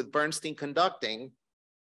piece with Bernstein conducting.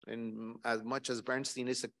 And as much as Bernstein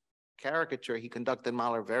is a caricature, he conducted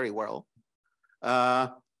Mahler very well.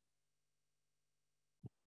 Out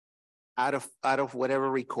of whatever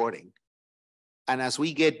recording. And as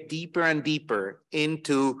we get deeper and deeper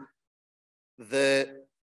into the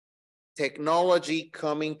technology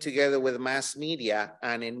coming together with mass media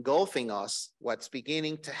and engulfing us, what's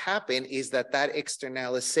beginning to happen is that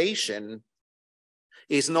externalization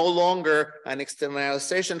is no longer an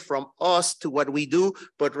externalization from us to what we do,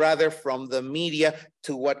 but rather from the media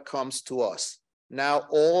to what comes to us. Now,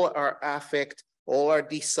 all our affect, all our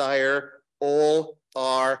desire, all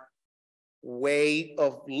our way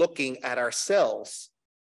of looking at ourselves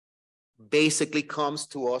basically comes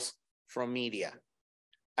to us from media.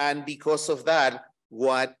 And because of that,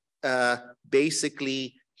 what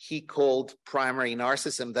basically he called primary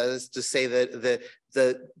narcissism, that is to say that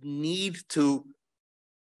the need to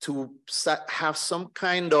have some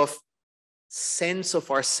kind of sense of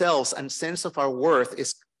ourselves and sense of our worth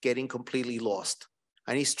is getting completely lost.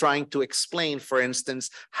 And he's trying to explain, for instance,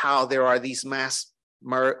 how there are these mass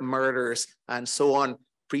murders and so on,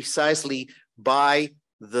 precisely by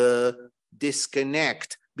the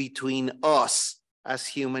disconnect between us as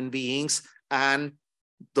human beings and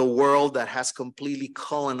the world that has completely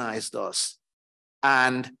colonized us.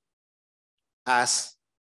 And as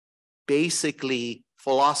basically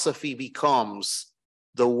philosophy becomes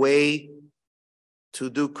the way to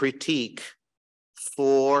do critique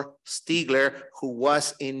for Stiegler, who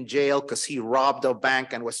was in jail because he robbed a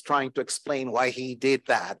bank and was trying to explain why he did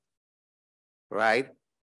that, right?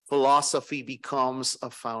 Philosophy becomes a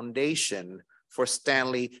foundation for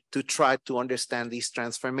Stanley to try to understand these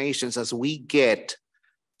transformations as we get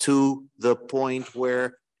to the point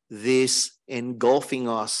where this engulfing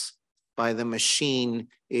us by the machine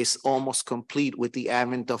is almost complete with the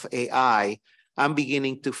advent of AI. I'm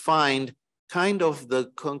beginning to find kind of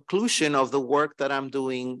the conclusion of the work that I'm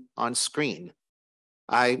doing on screen.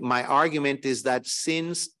 My argument is that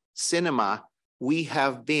since cinema, we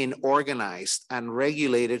have been organized and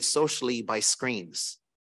regulated socially by screens.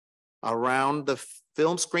 Around the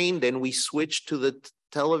film screen, then we switch to the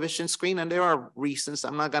television screen, and there are reasons.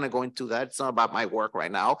 I'm not going to go into that. It's not about my work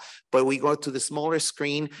right now, but we go to the smaller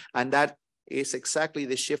screen, and that is exactly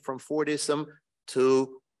the shift from Fordism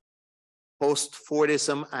to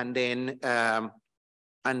post-Fordism,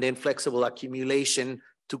 and then flexible accumulation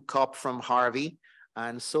to cop from Harvey,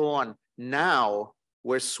 and so on. Now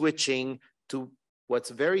we're switching to what's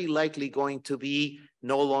very likely going to be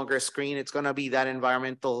no longer a screen. It's going to be that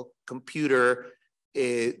environmental computer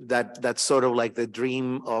that's sort of like the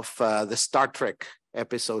dream of the Star Trek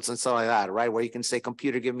episodes and stuff like that, right? Where you can say,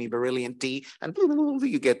 computer, give me beryllium T, and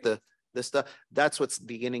you get the stuff. That's what's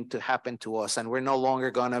beginning to happen to us. And we're no longer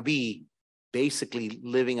going to be basically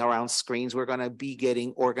living around screens. We're going to be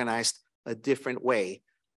getting organized a different way.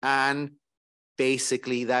 And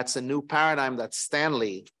basically, that's a new paradigm that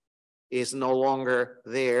Stanley is no longer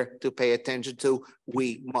there to pay attention to.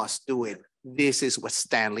 We must do it. This is what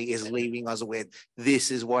Stanley is leaving us with.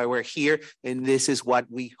 This is why we're here, and this is what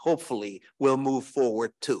we hopefully will move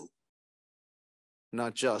forward to.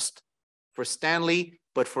 Not just for Stanley,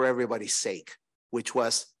 but for everybody's sake, which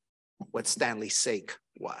was what Stanley's sake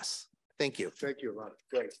was. Thank you. Thank you, Ron.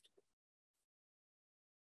 Great.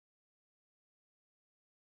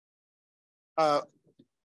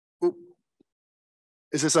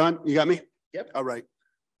 Is this on? You got me? Yep. All right.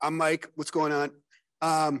 I'm Mike. What's going on?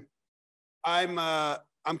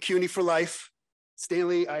 I'm CUNY for life.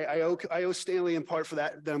 Stanley, I owe Stanley in part for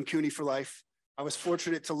that I'm CUNY for life. I was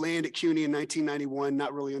fortunate to land at CUNY in 1991,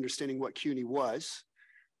 not really understanding what CUNY was.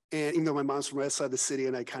 And even though my mom's from right outside the city,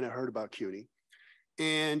 and I kind of heard about CUNY.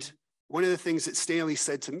 And one of the things that Stanley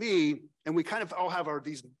said to me, and we kind of all have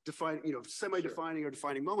these defining, semi-defining or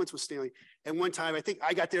defining moments with Stanley. And one time, I think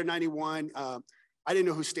I got there in 91. I didn't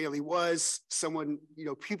know who Stanley was. Someone,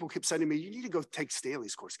 people kept sending me, you need to go take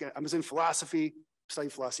Stanley's course. I was in philosophy,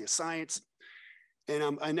 studying philosophy of science.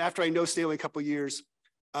 And after I know Stanley a couple of years,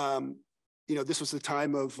 this was the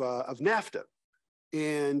time of NAFTA.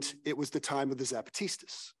 And it was the time of the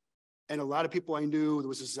Zapatistas. And a lot of people I knew, there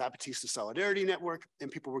was a Zapatista Solidarity Network,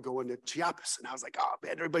 and people were going to Chiapas. And I was like, oh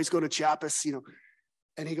man, everybody's going to Chiapas,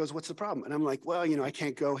 And he goes, what's the problem? And I'm like, well, I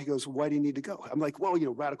can't go. He goes, why do you need to go? I'm like, well,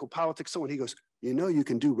 radical politics. So on. He goes, you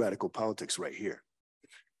can do radical politics right here.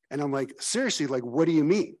 And I'm like, seriously, like, what do you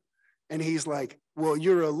mean? And he's like, well,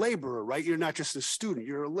 you're a laborer, right? You're not just a student.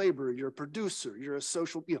 You're a laborer. You're a producer. You're a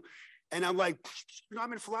social, And I'm like,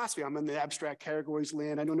 I'm in philosophy. I'm in the abstract categories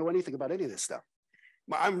land. I don't know anything about any of this stuff.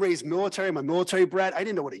 I'm raised military. I'm a military brat. I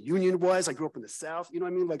didn't know what a union was. I grew up in the South. You know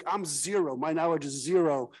what I mean? Like, I'm zero. My knowledge is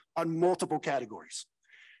zero on multiple categories.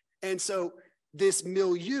 And so this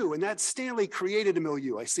milieu, and that Stanley created a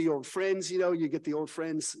milieu. I see old friends, you get the old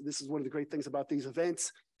friends. This is one of the great things about these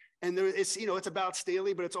events. And it's about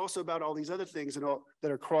Stanley, but it's also about all these other things and all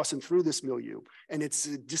that are crossing through this milieu. And it's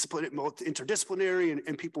interdisciplinary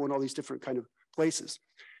and people in all these different kind of places.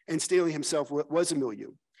 And Stanley himself was a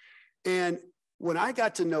milieu. And when I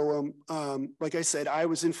got to know him, like I said, I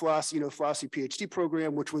was in philosophy, philosophy PhD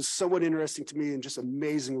program, which was somewhat interesting to me and just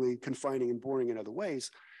amazingly confining and boring in other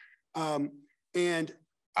ways. And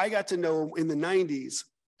I got to know him in the 90s,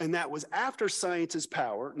 and that was after Science is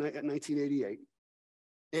Power, 1988.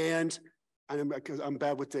 And I'm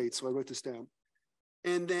bad with dates, so I wrote this down.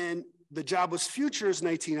 And then The Jobless Futures,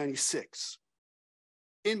 1996.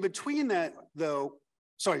 In between that, though,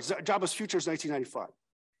 Jobless Futures, 1995.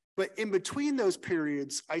 But in between those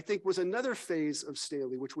periods, I think was another phase of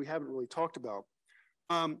Stanley, which we haven't really talked about,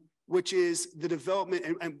 which is the development,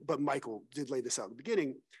 but Michael did lay this out in the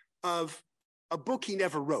beginning, of a book he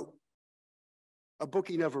never wrote. A book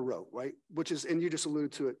he never wrote, right? Which is, and you just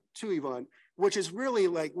alluded to it too, Yvonne, which is really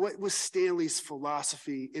like, what was Stanley's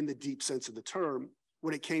philosophy in the deep sense of the term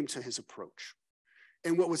when it came to his approach?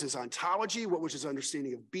 And what was his ontology? What was his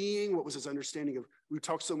understanding of being? What was his understanding of, we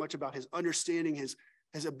talked so much about his understanding, his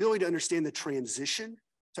ability to understand the transition,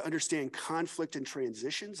 to understand conflict and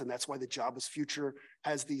transitions. And that's why the jobless future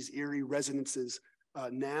has these eerie resonances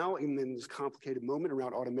now in this complicated moment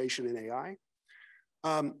around automation and AI.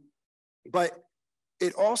 But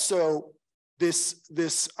it also, this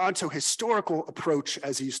ontohistorical approach,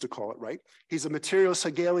 as he used to call it, right? He's a materialist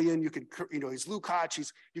Hegelian. You could, he's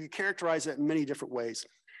Lukács. You could characterize it in many different ways.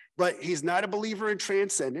 But he's not a believer in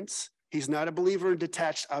transcendence. He's not a believer in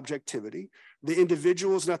detached objectivity. The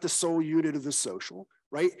individual is not the sole unit of the social,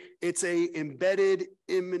 right? It's a embedded,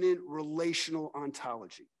 immanent, relational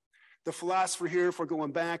ontology. The philosopher here, if we're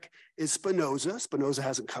going back, is Spinoza. Spinoza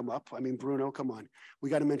hasn't come up. I mean, Bruno, come on. We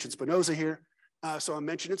got to mention Spinoza here. So I'm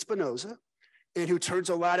mentioning Spinoza, and who turns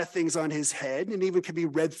a lot of things on his head and even can be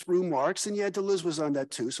read through Marx. And yeah, Deleuze was on that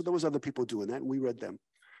too. So there was other people doing that, and we read them.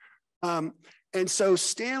 And so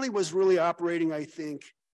Stanley was really operating, I think,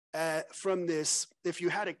 from this, if you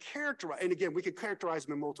had to characterize, and again, we could characterize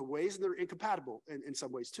them in multiple ways, and they're incompatible in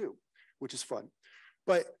some ways too, which is fun.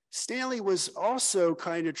 But Stanley was also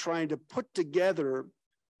kind of trying to put together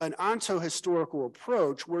an ontohistorical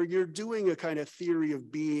approach where you're doing a kind of theory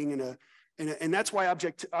of being and that's why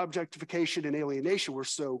objectification and alienation were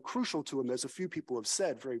so crucial to him, as a few people have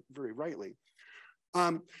said very, very rightly.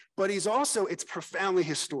 But he's also, it's profoundly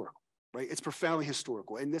historical, right? It's profoundly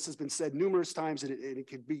historical. And this has been said numerous times, and it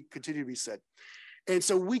could continue to be said. And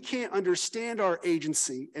so we can't understand our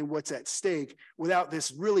agency and what's at stake without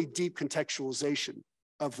this really deep contextualization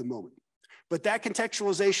of the moment. But that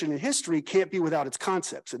contextualization in history can't be without its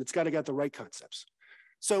concepts, and it's got to get the right concepts.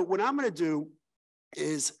 So what I'm going to do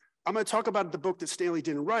is I'm going to talk about the book that Stanley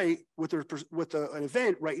didn't write with an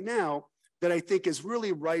event right now that I think is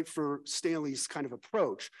really right for Stanley's kind of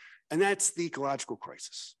approach, and that's the ecological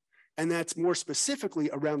crisis. And that's more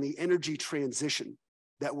specifically around the energy transition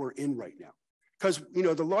that we're in right now. Because,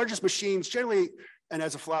 the largest machines generally, and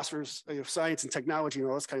as a philosopher of science and technology and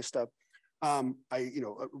all this kind of stuff, I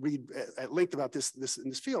read at length about this in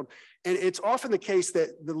this field. And it's often the case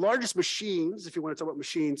that the largest machines, if you want to talk about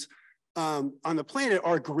machines, on the planet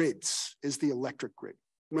are grids, is the electric grid.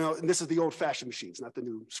 Well, and this is the old-fashioned machines, not the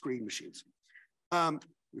new screen machines.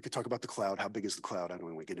 We could talk about the cloud. How big is the cloud? I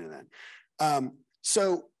don't want to get into that.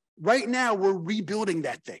 So right now, we're rebuilding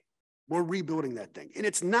that thing. We're rebuilding that thing. And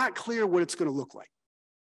it's not clear what it's going to look like.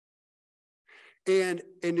 And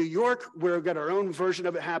in New York, we've got our own version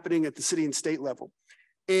of it happening at the city and state level.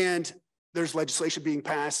 And there's legislation being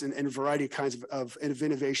passed and a variety of kinds of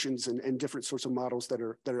innovations and different sorts of models that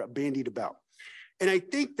are bandied about. And I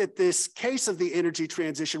think that this case of the energy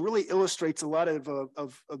transition really illustrates a lot of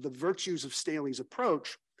the virtues of Stanley's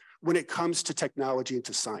approach when it comes to technology and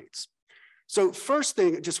to science. So first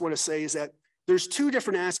thing I just want to say is that there's two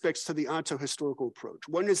different aspects to the ontohistorical approach.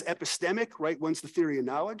 One is epistemic, right? One's the theory of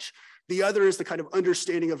knowledge. The other is the kind of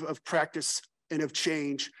understanding of practice and of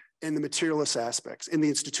change and the materialist aspects and the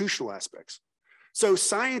institutional aspects. So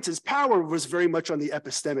science's power was very much on the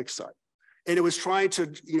epistemic side. And it was trying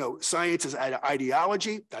to, science is an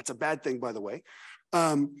ideology. That's a bad thing, by the way.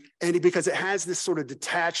 And because it has this sort of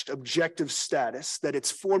detached objective status that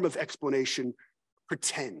its form of explanation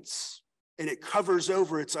pretends. And it covers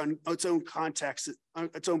over its own context,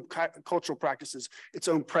 its own cultural practices, its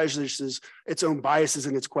own prejudices, its own biases,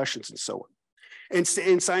 and its questions, and so on. And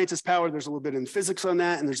in science's power, there's a little bit in physics on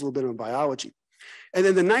that, and there's a little bit on biology. And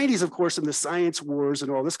then the 90s, of course, in the science wars and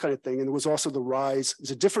all this kind of thing, and there was also the rise, it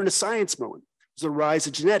was a different science moment. It was the rise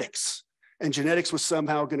of genetics. And genetics was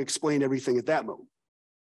somehow going to explain everything at that moment.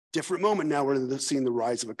 Different moment now, we're seeing the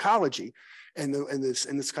rise of ecology and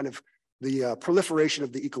this kind of the proliferation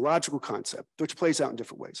of the ecological concept, which plays out in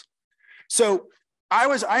different ways. So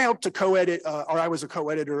I helped to co-edit, or I was a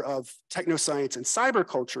co-editor of Technoscience and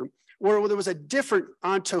Cyberculture, where there was a different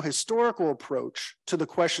ontohistorical approach to the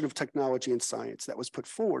question of technology and science that was put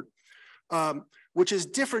forward, which is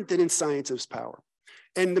different than in Science's Power.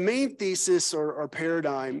 And the main thesis or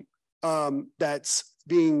paradigm that's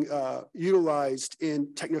being utilized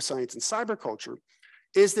in Technoscience and Cyberculture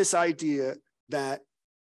is this idea that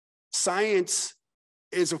science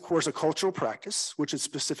is, of course, a cultural practice, which is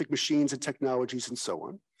specific machines and technologies and so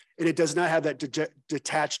on. And it does not have that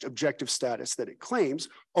detached objective status that it claims,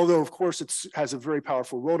 although, of course, it has a very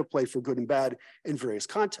powerful role to play for good and bad in various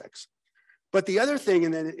contexts. But the other thing,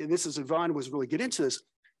 and this is Yvonne was really get into this,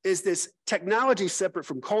 is this technology separate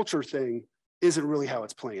from culture thing isn't really how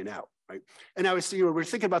it's playing out, right? And I was, we're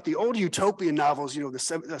thinking about the old utopian novels, the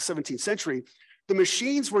 17th century. The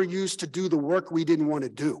machines were used to do the work we didn't want to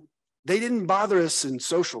do. They didn't bother us in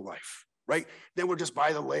social life. right? Then we're just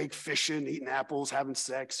by the lake, fishing, eating apples, having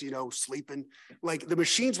sex, sleeping. Like the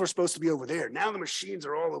machines were supposed to be over there. Now the machines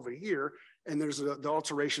are all over here, and there's the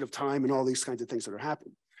alteration of time and all these kinds of things that are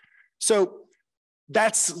happening. So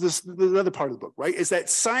that's the other part of the book, right? Is that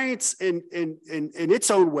science in its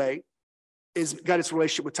own way is got its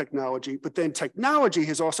relationship with technology, but then technology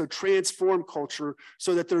has also transformed culture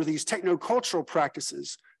so that there are these techno-cultural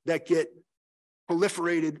practices that get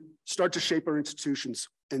proliferated, start to shape our institutions,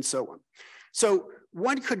 and so on. So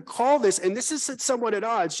one could call this, and this is somewhat at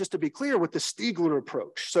odds, just to be clear, with the Stigler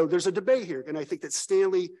approach. So there's a debate here, and I think that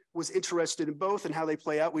Stanley was interested in both, and how they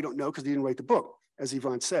play out, we don't know because he didn't write the book, as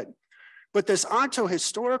Yvonne said. But this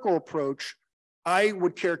onto-historical approach, I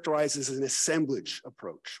would characterize as an assemblage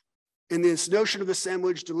approach. In this notion of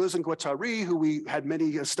assemblage, Deleuze and Guattari, who we had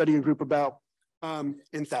many studying group about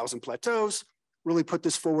in Thousand Plateaus, really put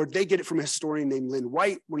this forward. They get it from a historian named Lynn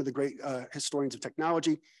White, one of the great historians of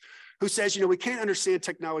technology, who says, we can't understand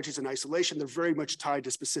technologies in isolation. They're very much tied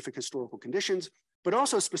to specific historical conditions, but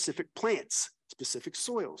also specific plants, specific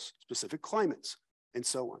soils, specific climates, and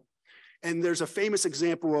so on. And there's a famous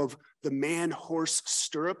example of the man-horse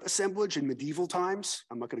stirrup assemblage in medieval times.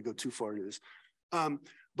 I'm not going to go too far into this.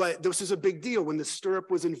 But this is a big deal. When the stirrup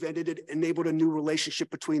was invented, it enabled a new relationship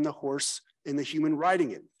between the horse and the human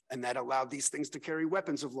riding it. And that allowed these things to carry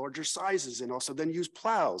weapons of larger sizes and also then use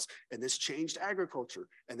plows. And this changed agriculture.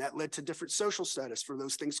 And that led to different social status for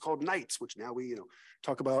those things called knights, which now we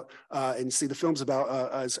talk about and see the films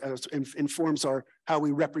about as informs how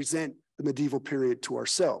we represent the medieval period to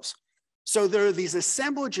ourselves. So there are these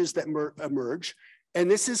assemblages that emerge. And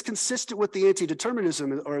this is consistent with the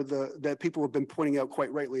anti-determinism that people have been pointing out quite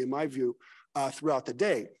rightly, in my view, throughout the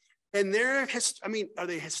day. And are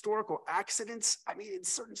they historical accidents? In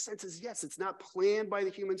certain senses, yes. It's not planned by the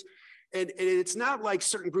humans. And it's not like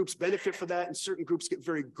certain groups benefit for that and certain groups get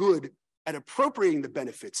very good at appropriating the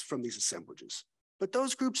benefits from these assemblages. But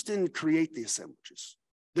those groups didn't create the assemblages.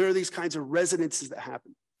 There are these kinds of resonances that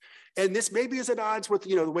happen. And this maybe is at odds with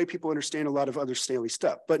the way people understand a lot of other Stanley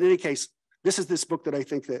stuff. But in any case, this is this book that I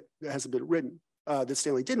think that hasn't been written, that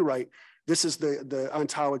Stanley didn't write. This is the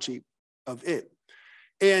ontology of it.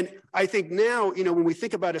 And I think now, when we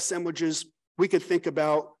think about assemblages, we could think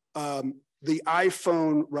about the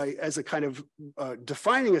iPhone, right, as a kind of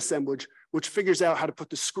defining assemblage, which figures out how to put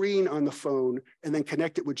the screen on the phone and then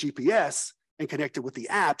connect it with GPS and connect it with the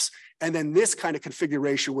apps. And then this kind of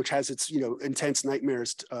configuration, which has its, intense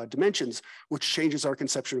nightmares dimensions, which changes our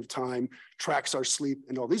conception of time, tracks our sleep,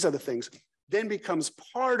 and all these other things, then becomes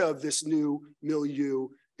part of this new milieu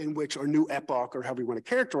in which, or new epoch, or however you want to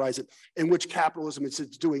characterize it, in which capitalism is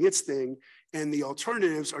doing its thing, and the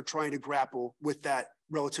alternatives are trying to grapple with that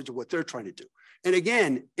relative to what they're trying to do. And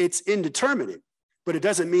again, it's indeterminate, but it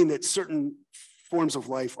doesn't mean that certain forms of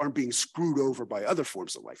life aren't being screwed over by other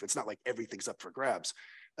forms of life. It's not like everything's up for grabs.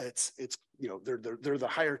 It's they're the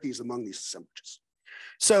hierarchies among these assemblages.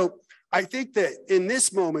 So I think that in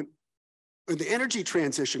this moment, in the energy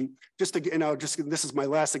transition, this is my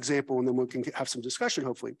last example, and then we can have some discussion,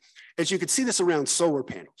 hopefully. As you can see this around solar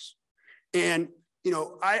panels. And,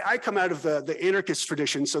 I come out of the anarchist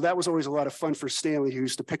tradition, so that was always a lot of fun for Stanley, who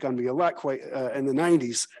used to pick on me a lot quite in the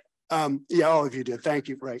 90s. Yeah, all of you did, thank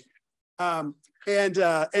you, right.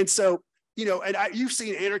 And so, you've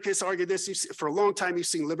seen anarchists argue this. For a long time, you've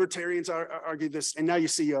seen libertarians argue this, and now you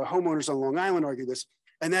see homeowners on Long Island argue this.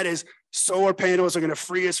 And that is, solar panels are going to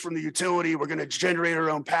free us from the utility. We're going to generate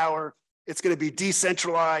our own power. It's going to be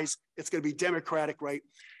decentralized. It's going to be democratic, right?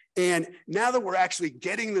 And now that we're actually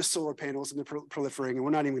getting the solar panels and they're proliferating, and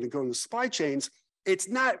we're not even going to go into supply chains, it's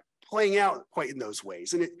not playing out quite in those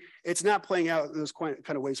ways. And it's not playing out in those kind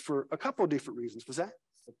of ways for a couple of different reasons. Was that?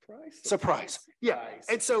 Surprise. Yeah.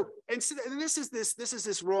 And so this is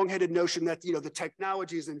this wrong-headed notion that, the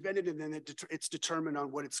technology is invented and then it's determined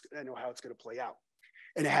on what how it's going to play out.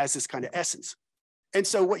 And it has this kind of essence. And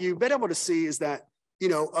so what you've been able to see is that,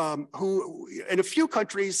 in a few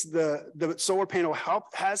countries, the solar panel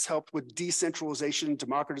has helped with decentralization,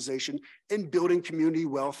 democratization, and building community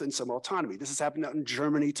wealth and some autonomy. This has happened out in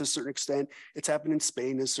Germany to a certain extent. It's happened in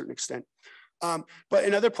Spain to a certain extent. But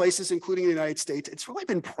in other places, including the United States, it's really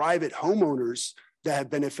been private homeowners that have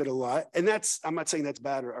benefited a lot. And I'm not saying that's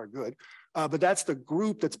bad or good. But that's the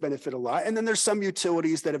group that's benefited a lot. And then there's some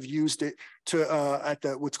utilities that have used it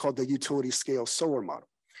at what's called the utility scale solar model.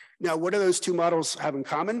 Now, what do those two models have in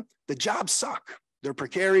common? The jobs suck. They're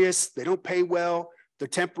precarious. They don't pay well. They're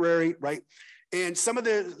temporary, right? And some of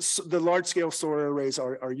the large scale solar arrays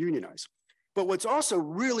are unionized. But what's also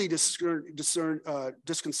really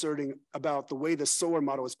disconcerting about the way the solar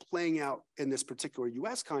model is playing out in this particular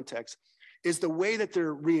US context is the way that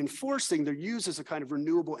they're reinforcing their use as a kind of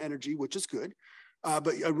renewable energy, which is good,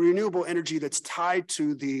 but a renewable energy that's tied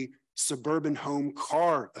to the suburban home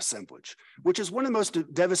car assemblage, which is one of the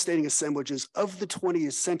most devastating assemblages of the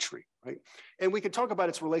 20th century, right? And we can talk about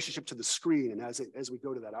its relationship to the screen and as we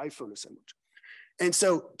go to that iPhone assemblage. And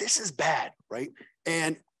so this is bad, right?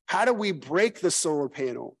 And how do we break the solar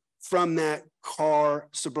panel from that car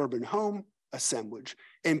suburban home assemblage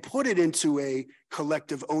and put it into a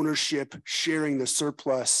collective ownership, sharing the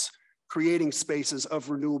surplus, creating spaces of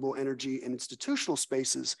renewable energy and institutional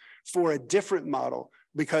spaces for a different model?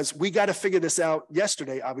 Because we got to figure this out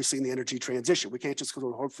yesterday, obviously, in the energy transition. We can't just go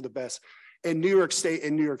and hope for the best. And New York State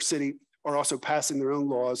and New York City are also passing their own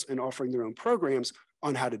laws and offering their own programs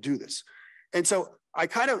on how to do this. And so I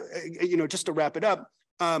kind of, just to wrap it up,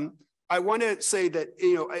 I want to say that,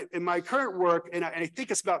 in my current work, and I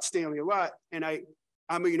think it's about Stanley a lot, and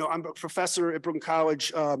I'm a professor at Brooklyn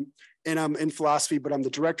College, and I'm in philosophy, but I'm the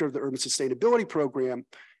director of the Urban Sustainability Program.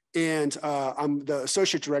 And I'm the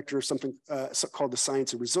associate director of something called the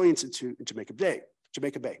Science and Resilience Institute in Jamaica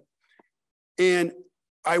Bay. And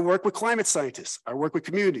I work with climate scientists. I work with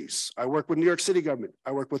communities. I work with New York City government.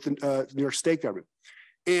 I work with the New York State government.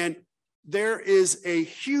 And there is a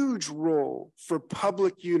huge role for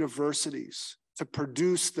public universities to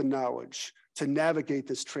produce the knowledge, to navigate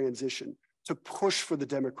this transition, to push for the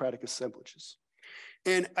democratic assemblages.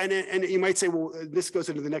 And you might say, well, this goes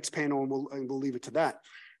into the next panel and we'll leave it to that.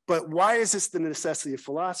 But why is this the necessity of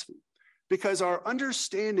philosophy? Because our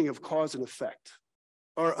understanding of cause and effect,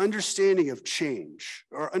 our understanding of change,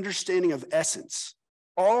 our understanding of essence,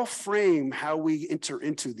 all frame how we enter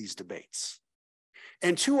into these debates.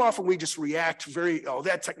 And too often we just react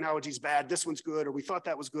that technology's bad, this one's good, or we thought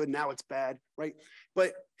that was good, now it's bad, right?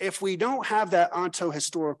 But if we don't have that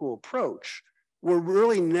onto-historical approach, we're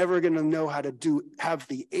really never gonna know how to have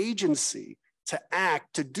the agency to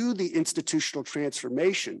act, to do the institutional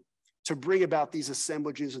transformation, to bring about these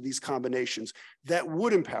assemblages or these combinations that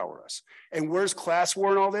would empower us. And where's class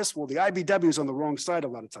war in all this? Well, the IBW is on the wrong side a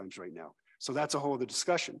lot of times right now. So that's a whole other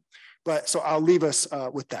discussion. But so I'll leave us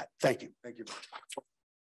with that. Thank you. Thank you.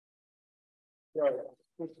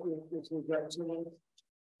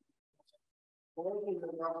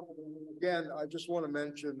 Again, I just want to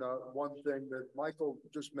mention one thing that Michael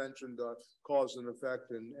just mentioned, cause and effect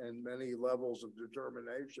and many levels of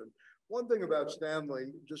determination. One thing about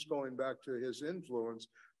Stanley, just going back to his influence,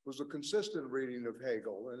 was a consistent reading of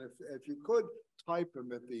Hegel. And if you could type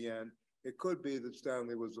him at the end, it could be that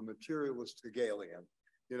Stanley was a materialist Hegelian,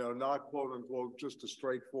 not quote unquote, just a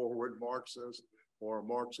straightforward Marxist or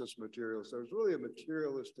Marxist materialist. There was really a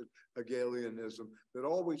materialistic Hegelianism that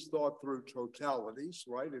always thought through totalities,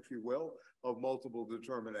 right, if you will, of multiple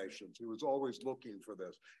determinations. He was always looking for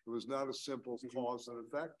this. It was not a simple cause and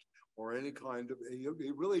effect or any kind of,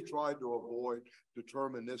 he really tried to avoid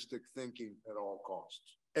deterministic thinking at all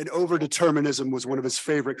costs. And over-determinism was one of his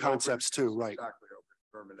favorite concepts too, right? Exactly,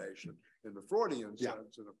 over-determination in the Freudian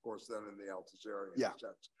sense, and of course then in the Althusserian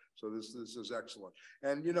sense. So this is excellent.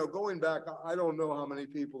 And, going back, I don't know how many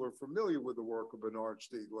people are familiar with the work of Bernard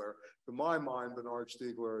Stiegler. To my mind, Bernard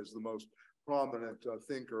Stiegler is the most prominent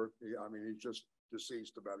thinker. I mean, he's just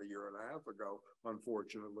deceased about a year and a half ago,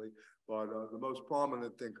 unfortunately, but the most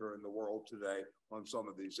prominent thinker in the world today on some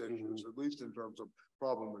of these issues, at least in terms of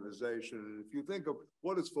problematization. And if you think of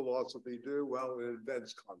what does philosophy do? Well, it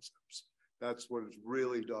invents concepts. That's what it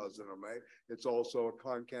really does in a way. It's also a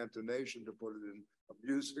concatenation, to put it in a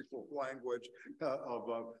musical language,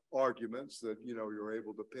 of arguments that you're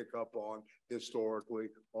able to pick up on historically,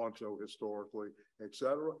 onto historically,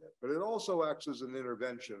 etc. But it also acts as an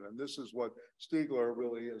intervention, and this is what Stiegler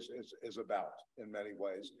really is about in many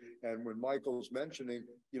ways. And when Michael's mentioning,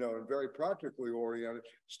 and very practically oriented,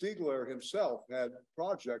 Stiegler himself had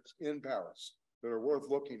projects in Paris that are worth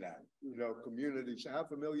looking at. Communities,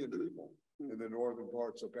 500,000 people in the northern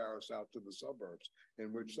parts of Paris out to the suburbs,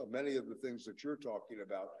 in which many of the things that you're talking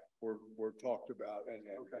about were talked about and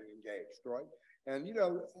engaged, right? And,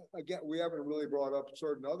 again, we haven't really brought up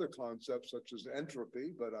certain other concepts such as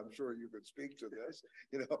entropy, but I'm sure you could speak to this.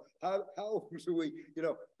 How do we,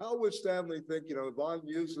 how would Stanley think, Von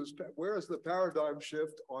uses, where is the paradigm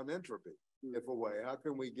shift on entropy, if a way? How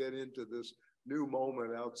can we get into this new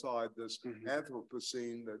moment outside this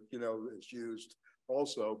Anthropocene that, is used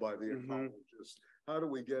also by the ecologists? How do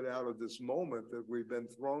we get out of this moment that we've been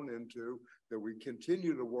thrown into, that we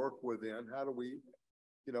continue to work within? How do we,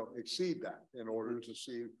 exceed that in order to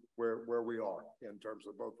see where we are in terms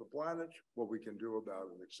of both the planet, what we can do about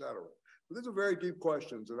it, etc. These are very deep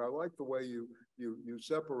questions, and I like the way you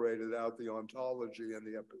separated out the ontology and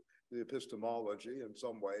the epistemology in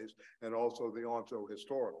some ways, and also the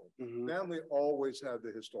onto-historical. Stanley always had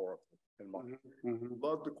the historical in mind.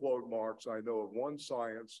 Love to quote Marx, I know of one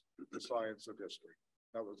science, the science of history.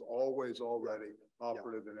 That was always already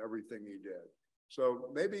operative in everything he did. So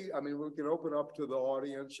maybe, I mean, we can open up to the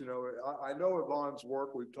audience. You know, I know Yvonne's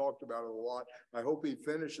work, we've talked about it a lot. I hope he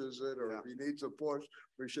finishes it, or if he needs a push,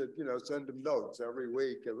 we should, you know, send him notes every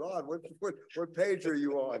week. Yvonne, what page are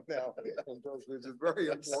you on now? This is very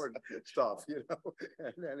important stuff, you know.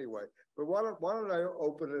 And anyway, but why don't I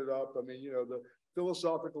open it up? I mean, you know, the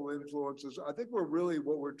philosophical influences. I think what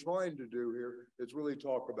we're trying to do here is really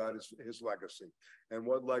talk about his legacy, and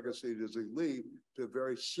what legacy does he leave to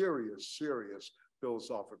very serious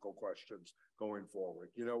philosophical questions going forward,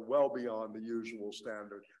 you know, well beyond the usual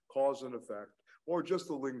standard cause and effect, or just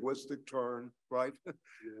the linguistic turn, right?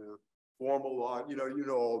 Formal, you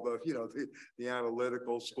know, all the, you know, the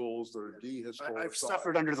analytical schools that are dehistorical. I've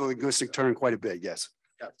suffered under the linguistic turn quite a bit, yes.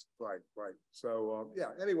 Yes, right. So, yeah,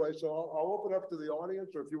 anyway, so I'll open up to the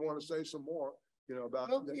audience, or if you want to say some more, you know, about.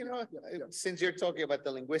 Well, you know, since you're talking about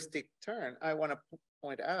the linguistic turn, I want to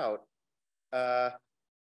point out,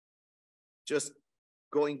 just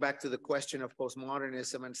going back to the question of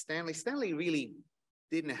postmodernism, and Stanley really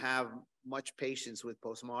didn't have much patience with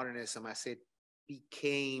postmodernism as it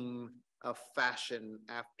became a fashion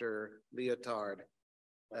after Lyotard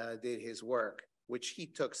did his work, which he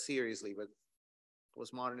took seriously, but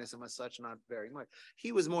postmodernism as such, not very much.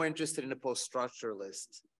 He was more interested in the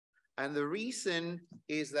post-structuralists. And the reason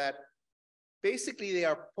is that basically they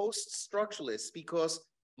are post-structuralists because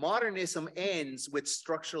modernism ends with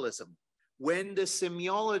structuralism. When the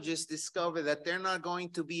semiologists discover that they're not going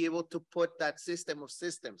to be able to put that system of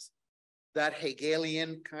systems, that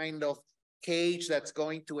Hegelian kind of cage that's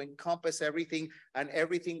going to encompass everything, and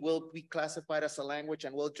everything will be classified as a language,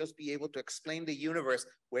 and we'll just be able to explain the universe.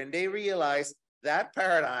 When they realize that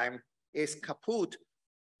paradigm is kaput,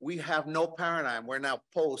 we have no paradigm. We're now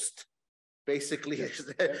post. Basically,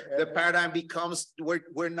 the paradigm becomes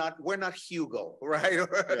we're not Hugo, right?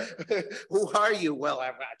 Who are you? Well,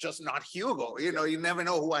 I'm just not Hugo. You know, you never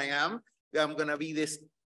know who I am. I'm gonna be this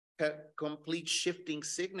complete shifting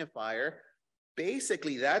signifier.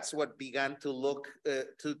 Basically, that's what began to look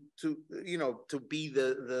to be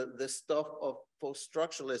the stuff of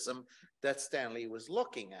post-structuralism that Stanley was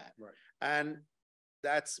looking at, right. And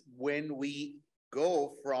that's when we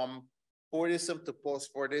go from Fordism to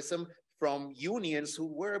post-Fordism, from unions who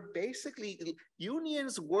were basically,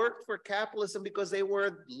 unions worked for capitalism because they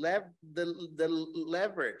were the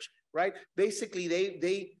leverage, right? Basically,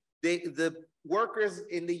 the workers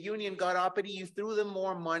in the union got uppity, you threw them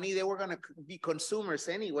more money, they were gonna be consumers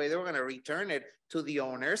anyway, they were gonna return it to the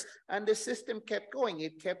owners, and the system kept going,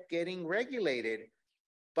 it kept getting regulated.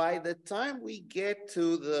 By the time we get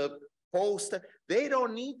to the post, they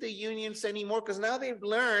don't need the unions anymore because now they've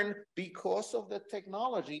learned, because of the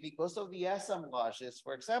technology, because of the assemblages,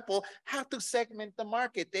 for example, how to segment the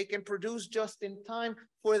market. They can produce just in time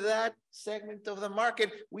for that segment of the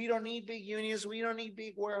market. We don't need big unions. We don't need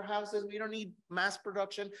big warehouses. We don't need mass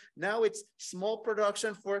production. Now it's small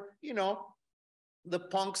production for, you know, the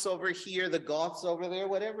punks over here, the goths over there,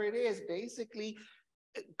 whatever it is. Basically,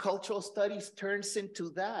 cultural studies turns into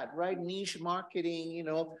that, right? Niche marketing, you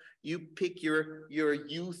know, you pick your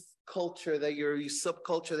youth culture, that your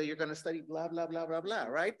subculture that you're going to study, blah, blah, blah, blah, blah,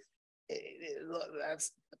 right?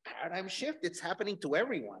 That's the paradigm shift. It's happening to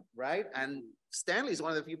everyone, right? And Stanley's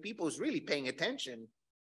one of the few people who's really paying attention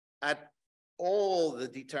at all the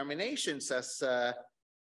determinations, as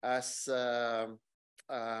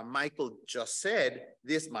Michael just said.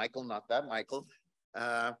 This Michael, not that Michael.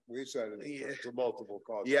 We said it for multiple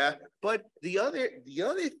causes. Yeah, but the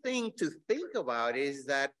other thing to think about is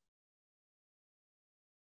that,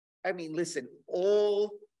 I mean, listen,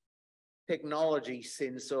 all technology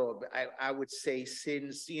since, I would say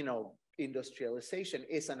since, you know, industrialization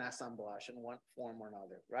is an assemblage in one form or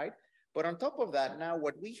another, right? But on top of that, now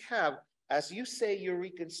what we have, as you say, you're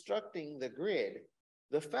reconstructing the grid.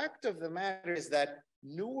 The fact of the matter is that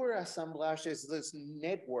newer assemblages, those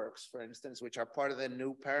networks, for instance, which are part of the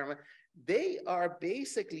new paradigm, they are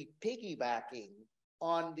basically piggybacking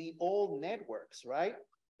on the old networks, right?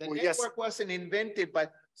 The network wasn't invented by,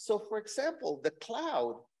 so for example, the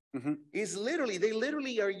cloud is literally, they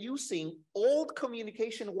literally are using old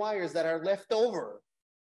communication wires that are left over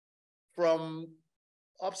from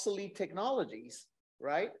obsolete technologies,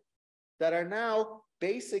 right? That are now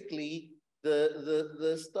basically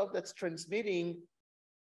the stuff that's transmitting,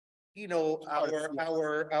 you know,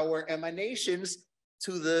 our emanations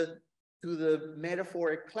to the to the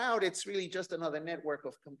metaphoric cloud, it's really just another network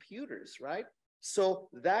of computers, right? So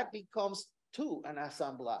that becomes too an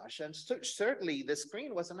assemblage. And certainly the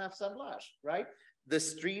screen was an assemblage, right? The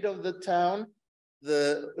street of the town,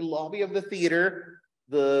 the lobby of the theater,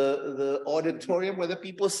 the auditorium where the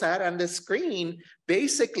people sat, and the screen.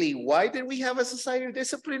 Basically, why did we have a society of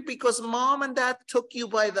discipline? Because mom and dad took you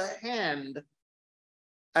by the hand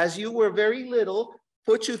as you were very little,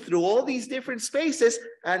 put you through all these different spaces,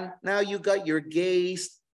 and now you got your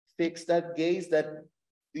gaze fixed, that gaze that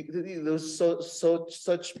there's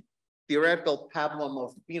such theoretical pablum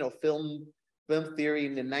of film theory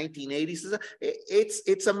in the 1980s.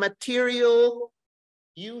 It's a material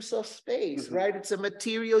use of space, right? It's a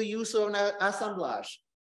material use of an assemblage,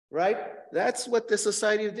 right? That's what the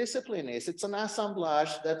society of discipline is. It's an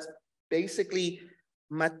assemblage that's basically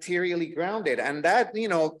materially grounded. And that,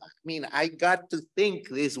 I got to think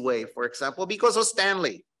this way, for example, because of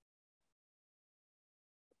Stanley.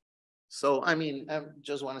 So, I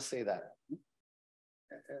just want to say that.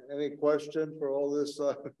 Any question for all this,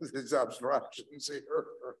 these abstractions here?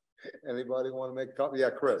 Anybody want to make a comment? Yeah,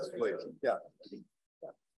 Chris, please. Yeah.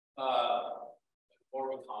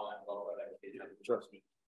 More of a comment about what I did. Sure.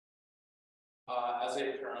 As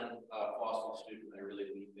a current philosophy student, I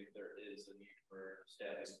really do think there is a need for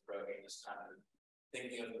Stanley's approach, this kind of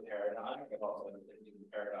thinking of the paradigm, but also thinking of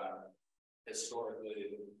the paradigm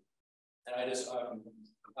historically. And I just,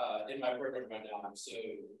 in my program right now, I'm so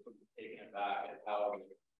taken aback at how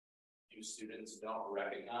new students don't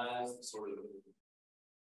recognize the sort of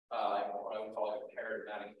what I would call like a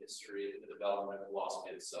paradigmatic history of the development of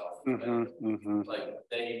philosophy itself. Like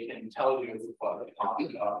they can tell you what the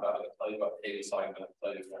content about, they can tell you what David's talking about,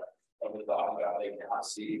 tell you what we're talking about. They cannot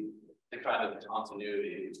see the kind of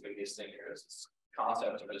continuity between these thinkers.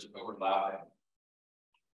 Concepts are just overlapping.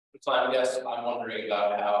 So I guess I'm wondering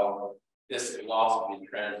about how this philosophy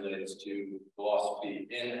translates to philosophy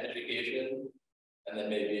in education, and then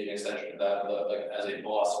maybe an extension of that, like as a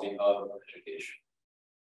philosophy of education.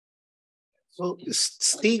 Well,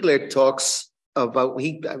 Stiegler talks about,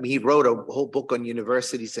 he wrote a whole book on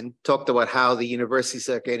universities and talked about how the universities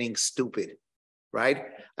are getting stupid, right?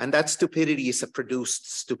 And that stupidity is a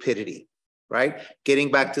produced stupidity, right?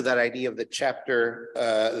 Getting back to that idea of the chapter,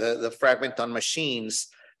 the fragment on machines,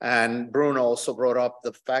 and Bruno also brought up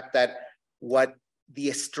the fact that what the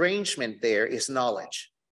estrangement there is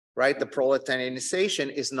knowledge, right? The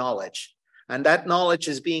proletarianization is knowledge. And that knowledge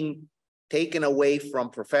is being taken away from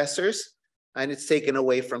professors, and it's taken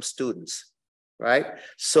away from students, right?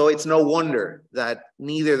 So it's no wonder that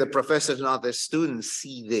neither the professors nor the students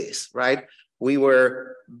see this, right? We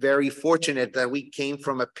were very fortunate that we came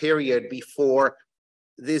from a period before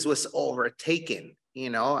this was overtaken,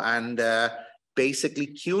 and basically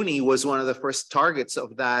CUNY was one of the first targets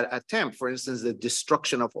of that attempt. For instance, the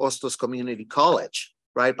destruction of Hostos Community College,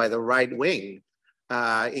 right, by the right wing,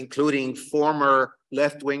 including former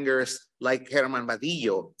left-wingers like Herman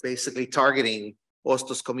Badillo, basically targeting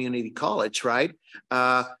Hostos Community College, right?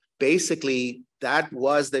 Basically, that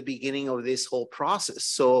was the beginning of this whole process.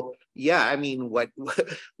 So yeah,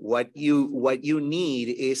 what you need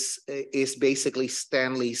is basically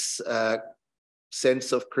Stanley's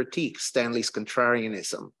sense of critique, Stanley's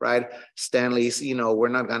contrarianism, right? Stanley's, we're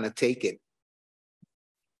not going to take it.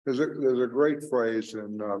 There's a great phrase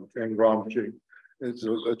in Gramsci.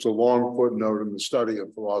 It's a long footnote in the study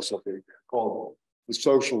of philosophy called the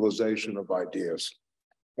socialization of ideas.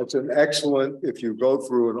 It's an excellent, if you go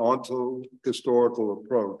through an onto-historical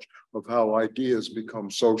approach of how ideas become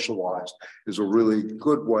socialized, is a really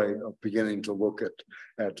good way of beginning to look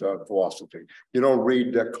at philosophy. You don't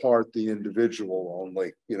read Descartes the individual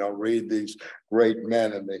only. You don't read these great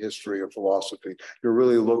men in the history of philosophy. You're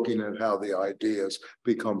really looking at how the ideas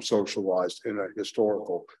become socialized in a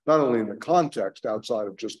historical, not only in the context outside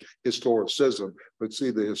of just historicism, but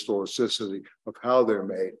see the historicity of how they're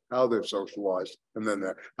made, how they're socialized, and then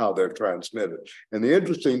how they're transmitted. And the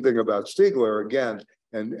interesting thing about Stiegler, again,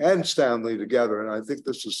 and Stanley together, and I think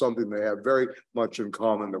this is something they have very much in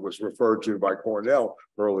common that was referred to by Cornell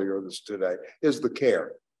earlier today, is the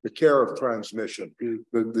care of transmission,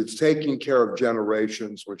 the taking care of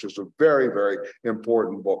generations, which is a very, very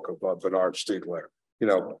important book of Bernard Stiegler, in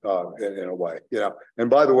a way, And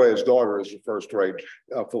by the way, his daughter is a first-rate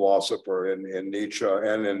philosopher in Nietzsche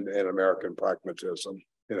and in American pragmatism,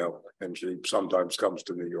 and she sometimes comes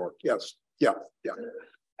to New York. Yes, yeah.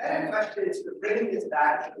 And the question is, bringing this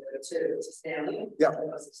back to Stanley,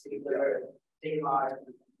 Stiegler,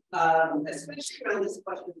 especially around this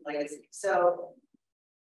question of legacy. So,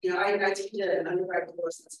 I teach an undergraduate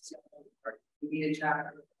course in sociology. We need a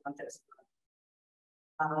chapter on this.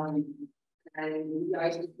 And I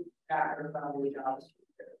just chapter about the job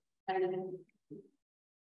description. And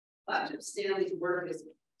much of Stanley's work is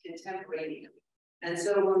contemporary. And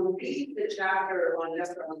so when we read the chapter on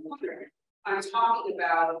Ness, I'm talking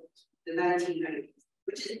about the 1990s,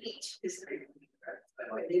 which is each history. By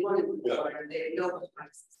the way, they wanted to they know what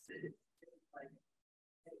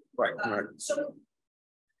Right. So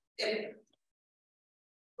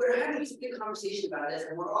we're having a good conversation about this,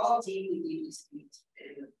 and we're all deeply steeped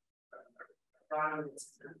in Aronowitz,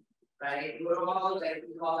 right? We're all like,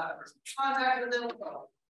 we all have personal contact with them,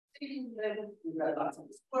 we've read lots of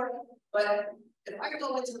this work, but if I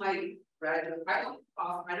go into my graduate, I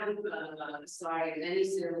don't assign any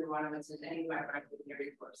serial Aronowitz in any of my graduate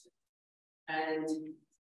area courses. And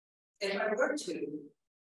if I were to,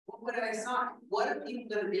 what would I assign? What are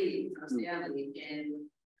people going to read from Stanley in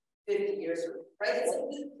 50 years, right? It's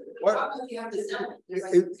like, you have the symbol. There's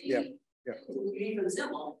like you read from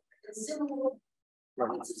symbol, and symbol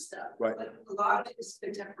lots of stuff. Right. But a lot of it is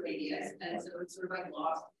contemporaneous, and so it's sort of like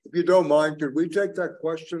lost. If you don't mind, could we take that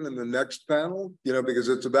question in the next panel? You know, because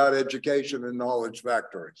it's about education and knowledge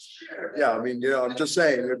factories. Sure. Yeah, I mean, you know, I'm just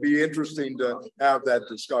saying it'd be interesting to have that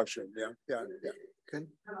discussion. Yeah. Okay.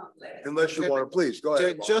 Unless you want to, please go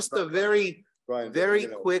ahead. Just a very Brian,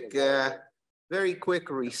 quick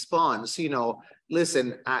response. You know,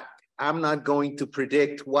 listen, I'm not going to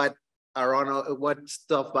predict what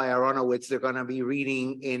stuff by Aronowitz they're going to be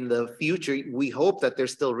reading in the future. We hope that they're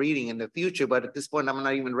still reading in the future, but at this point, I'm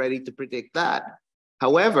not even ready to predict that.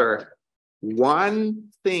 However,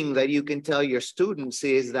 one thing that you can tell your students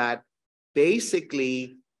is that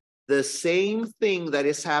basically the same thing that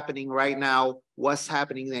is happening right now was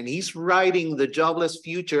happening then. He's writing the jobless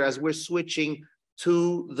future as we're switching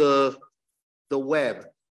to the web.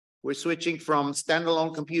 We're switching from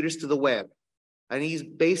standalone computers to the web. And he's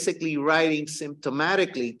basically writing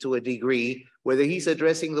symptomatically to a degree, whether he's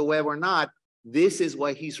addressing the web or not, this is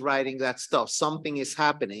why he's writing that stuff. Something is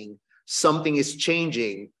happening, something is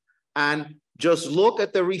changing. And just look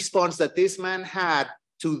at the response that this man had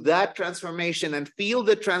to that transformation and feel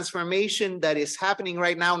the transformation that is happening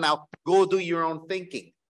right now. Now, go do your own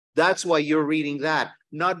thinking. That's why you're reading that,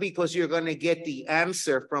 not because you're going to get the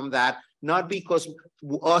answer from that, not because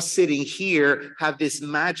us sitting here have this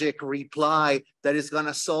magic reply that is going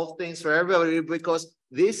to solve things for everybody, because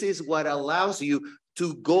this is what allows you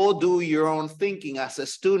to go do your own thinking. As a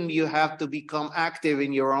student, you have to become active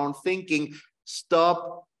in your own thinking.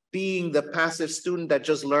 Stop being the passive student that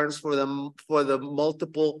just learns for the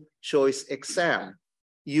multiple choice exam.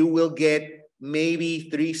 You will get maybe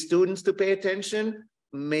 3 students to pay attention.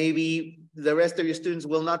 Maybe the rest of your students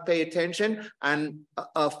will not pay attention, and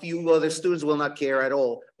a few other students will not care at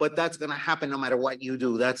all. But that's going to happen no matter what you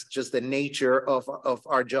do. That's just the nature of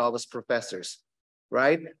our job as professors,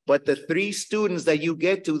 right? But the 3 students that you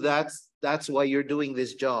get to, that's why you're doing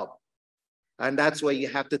this job. And that's why you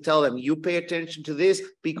have to tell them, you pay attention to this,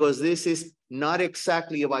 because this is not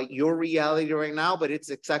exactly about your reality right now, but it's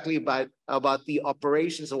exactly about the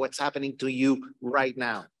operations of what's happening to you right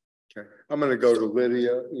now. Okay. I'm going to go to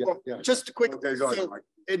Lydia. Just a quick, okay, go ahead, Mike.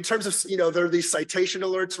 In terms of, you know, there are these citation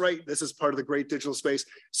alerts, right? This is part of the great digital space.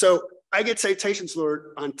 So I get citations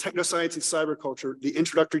alert on technoscience and cyberculture, the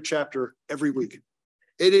introductory chapter, every week.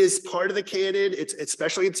 It is part of the canon. It's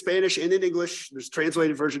especially in Spanish and in English. There's a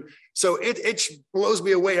translated version. So it blows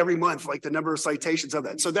me away every month, like the number of citations of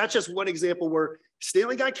that. So that's just one example where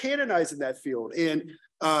Stanley got canonized in that field. And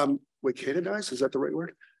wait, canonized? Is that the right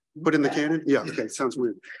word? Put in the canon? Yeah, okay, sounds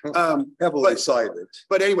weird. Heavily cited.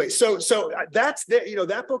 But anyway, so that's the, you know,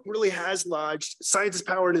 that book really has lodged science is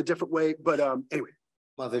power in a different way. But anyway.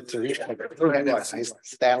 Mother Teresa. So let me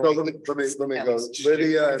go.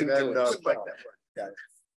 Lydia and then yeah.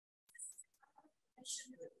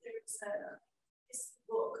 This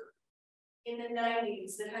book in the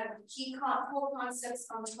 90s that had key core concepts,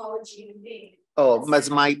 ontology, and being. Oh, that's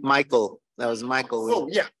Michael. That was Michael. Oh,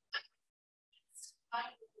 yeah.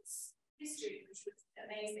 Michael's history, which was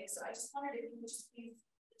amazing. So I just wondered if you would just please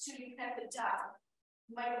to connect the dot.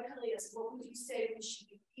 Michael Hillias, what would you say we should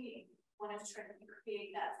be reading when I'm trying to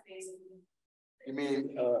create that phase of the. You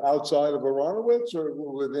mean outside of Aronowitz or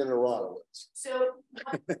within Aronowitz? So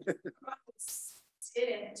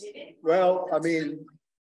didn't. Well, I mean,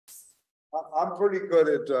 I'm pretty good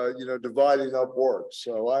at you know, dividing up works.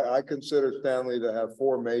 So I consider Stanley to have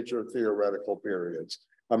 4 major theoretical periods.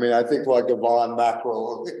 I mean, I think like a von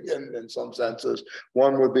macro in some senses.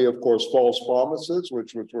 One would be, of course, false promises,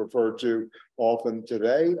 which was referred to often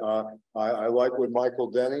today. I like what Michael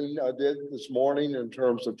Denning did this morning in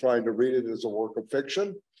terms of trying to read it as a work of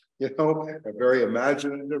fiction. you know, a very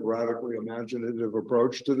imaginative, radically imaginative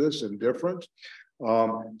approach to this and different.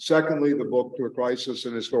 Secondly, the book To a Crisis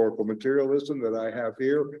in Historical Materialism that I have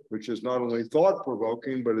here, which is not only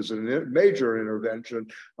thought-provoking, but is a major intervention,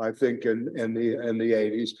 I think, in the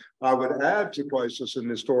 80s. I would add to Crisis in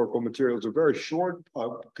Historical Materials a very short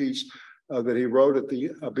piece that he wrote at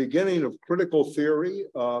the beginning of Critical Theory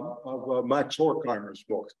of Max Horkheimer's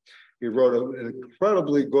book. He wrote an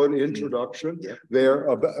incredibly good introduction there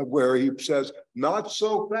where he says, not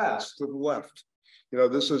so fast to the left. You know,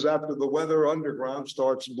 this is after the weather underground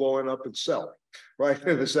starts blowing up itself, right?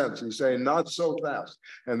 In a sense, he's saying not so fast,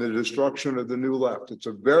 and the destruction of the new left. It's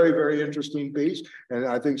a very, very interesting piece, and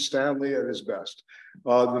I think Stanley at his best.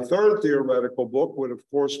 The third theoretical book would, of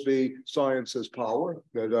course, be Science as Power,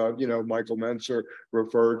 that, you know, Michael Mentzer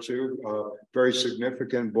referred to, very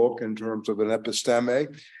significant book in terms of an episteme.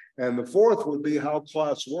 And the fourth would be How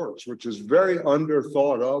Class Works, which is very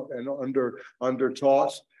underthought of and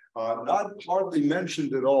undertaught. Not hardly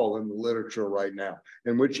mentioned at all in the literature right now,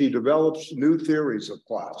 in which he develops new theories of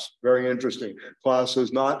class. Very interesting. Class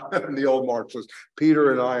is not the old Marxist.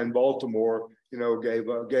 Peter and I in Baltimore, you know, gave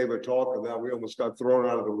a talk of that. We almost got thrown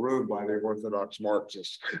out of the room by the Orthodox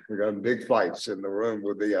Marxists. We got in big fights in the room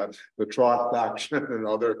with the Trot faction and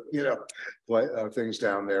other, you know, things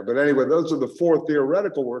down there. But anyway, those are the four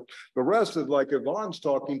theoretical work. The rest is like Yvonne's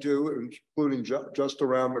talking to, including Just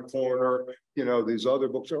Around the Corner, you know, these other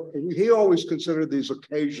books. He always considered these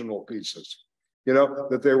occasional pieces. You know,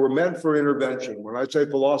 that they were meant for intervention. When I say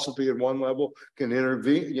philosophy at one level can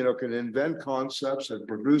intervene, you know, can invent concepts and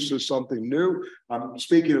produces something new. I'm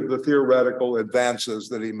speaking of the theoretical advances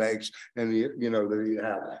that he makes and the, you know, that he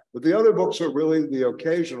had. But the other books are really the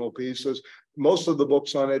occasional pieces. Most of the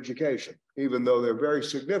books on education, even though they're very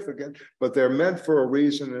significant, but they're meant for a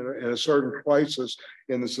reason in a certain crisis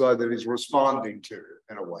in the side that he's responding to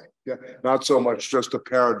in a way. Yeah, not so much just a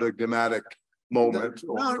paradigmatic moment.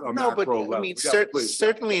 No, but I mean,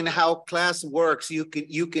 certainly in How Class Works, you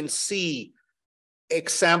can see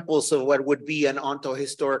examples of what would be an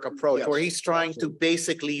ontohistoric approach, where he's trying to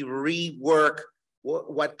basically rework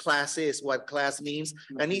what class is, what class means,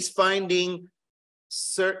 and he's finding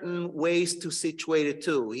certain ways to situate it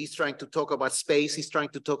too. He's trying to talk about space, he's trying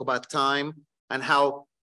to talk about time, and how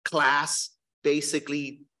class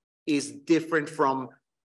basically is different from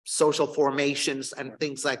social formations and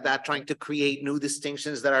things like that, trying to create new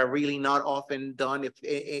distinctions that are really not often done,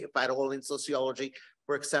 if at all, in sociology,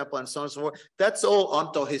 for example, and so on and so forth. That's all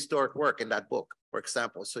ontohistoric work in that book, for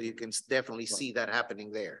example. So you can definitely see that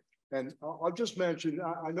happening there. And I'll just mention,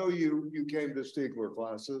 I know you came to Stiegler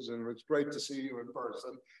classes, and it's great to see you in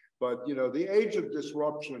person, but you know, The Age of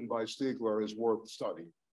Disruption by Stiegler is worth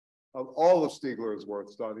studying. All of Stiegler is worth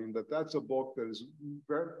studying, but that's a book that is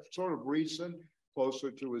very sort of recent,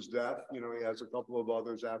 closer to his death. You know, he has a couple of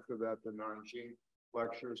others after that, the Nanjing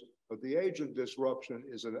lectures, but The Age of Disruption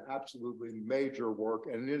is an absolutely major work,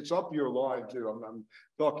 and it's up your line too. I'm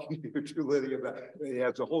talking to you too, Lydia, about he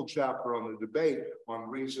has a whole chapter on the debate on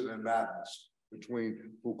reason and madness between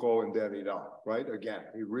Foucault and Derrida, right? Again,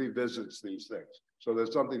 he revisits these things. So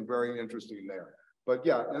there's something very interesting there. But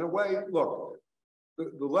yeah, in a way, look,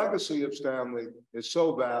 the legacy of Stanley is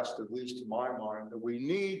so vast, at least to my mind, that we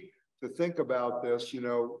need to think about this, you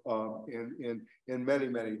know, in many,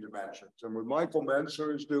 many dimensions. And what Michael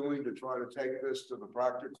Mentzer is doing to try to take this to the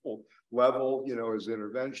practical level, you know, his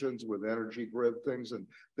interventions with energy grid things and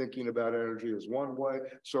thinking about energy is one way.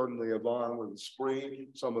 Certainly Yvonne with the screen,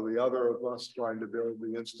 some of the other of us trying to build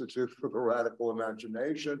the Institute for the Radical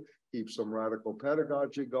Imagination, keep some radical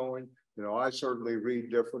pedagogy going. You know, I certainly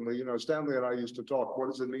read differently. You know, Stanley and I used to talk, what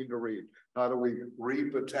does it mean to read? How do we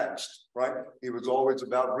read the text, right? He was always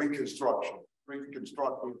about reconstructing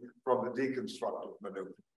from the deconstructive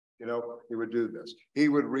maneuver. You know, he would do this. He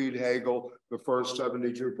would read Hegel, the first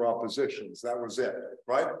 72 propositions. That was it,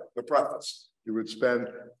 right? The preface. He would spend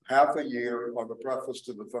half a year on the preface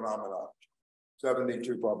to the Phenomenology.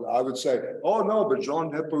 72 propositions. I would say, oh no, but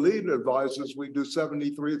Jean Hippolyte advises we do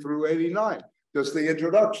 73 through 89. Just the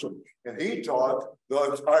introduction. And he taught the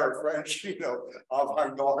entire French, you know,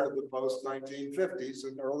 avant-garde of the post-1950s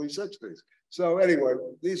and early 60s. So anyway,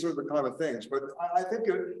 these are the kind of things. But I think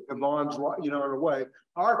Yvonne's right, you know, in a way.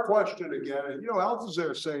 Our question again, and you know,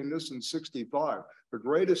 Althusser saying this in 65, the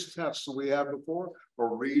greatest tests that we have before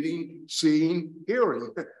are reading, seeing,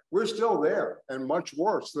 hearing. We're still there and much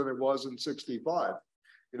worse than it was in 65.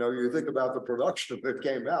 You know, you think about the production that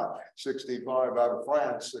came out, 65 out of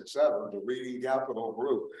France, 6-7, the Reading Capital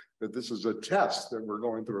Group, that this is a test that we're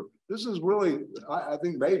going through. This is really, I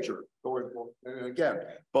think, major going forward. And And again,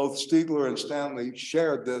 both Stiegler and Stanley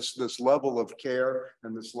shared this level of care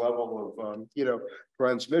and this level of,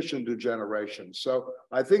 transmission to generations. So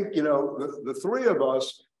I think, the three of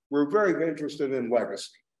us were very interested in legacy,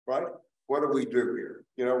 right? What do we do here?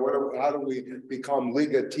 How do we become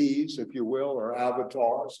legatees, if you will, or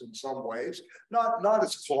avatars in some ways? Not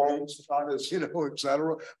as clones, not as, et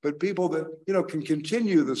cetera, but people that, can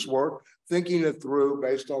continue this work, thinking it through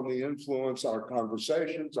based on the influence, our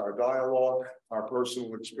conversations, our dialogue, our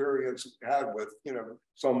personal experience had with,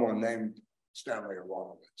 someone named Stanley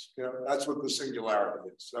Aronowitz. That's what the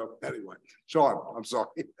singularity is. So anyway, Sean, I'm sorry.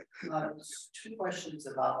 Two questions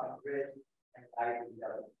about the grid and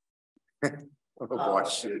IDW. Oh boy,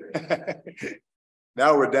 shit.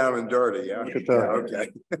 Now we're down and dirty. Yeah.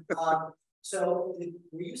 Okay. So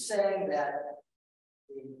were you saying that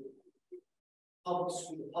the public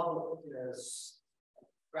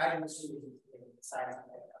graduate students in science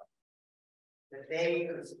that they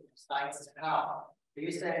science is how? Are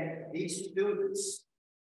you saying these students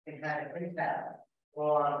can have an impact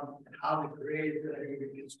on how the grid is going to be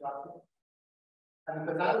reconstructed? I mean,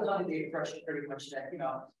 because I was under the impression pretty much that, the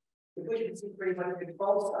we can see pretty much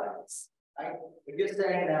control sides, right? If you're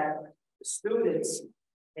saying that the students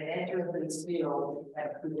can enter into this field and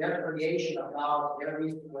through their creation of knowledge, their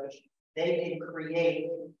research, they can create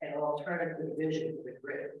an alternative vision for the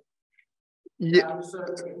grid. Yeah. So,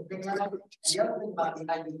 and the other thing about the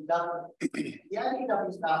IDW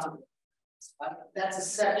is not, that's a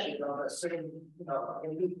section of a certain,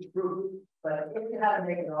 elite group. But if you have to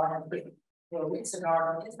make an argument, it's an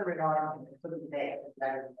argument, for the debate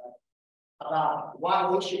about why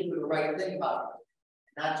we should do the right thing about it,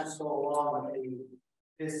 not just go along with the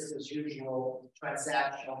business as usual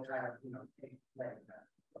transactional kind of, thing like that.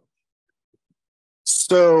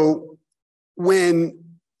 So when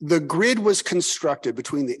the grid was constructed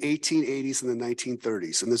between the 1880s and the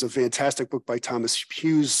 1930s, and there's a fantastic book by Thomas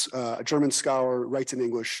Hughes, a German scholar, writes in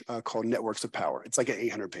English, called Networks of Power. It's like an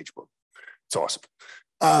 800-page book. It's awesome.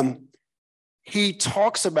 He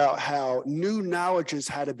talks about how new knowledges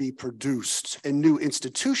had to be produced and new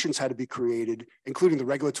institutions had to be created, including the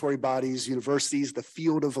regulatory bodies, universities, the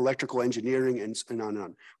field of electrical engineering, and on and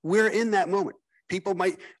on. We're in that moment. People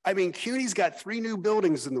might, CUNY's got 3 new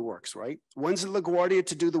buildings in the works, right? One's in LaGuardia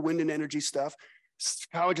to do the wind and energy stuff.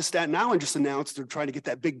 College of Staten Island just announced they're trying to get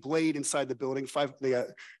that big blade inside the building. They got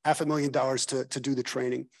 $500,000 to do the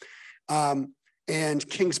training. And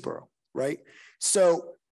Kingsborough, right?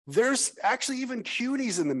 So there's actually even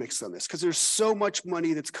CUNY's in the mix on this because there's so much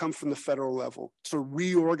money that's come from the federal level to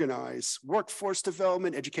reorganize workforce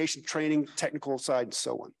development, education, training, technical side, and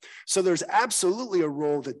so on. So there's absolutely a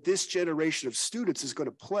role that this generation of students is going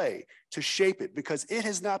to play to shape it because it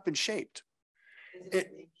has not been shaped.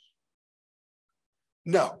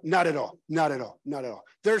 No, not at all. Not at all. Not at all.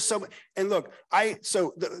 There's so, and look,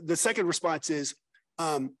 so the second response is,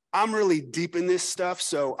 I'm really deep in this stuff.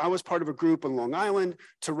 So I was part of a group on Long Island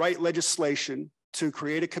to write legislation to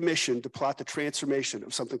create a commission to plot the transformation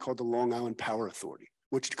of something called the Long Island Power Authority,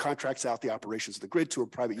 which contracts out the operations of the grid to a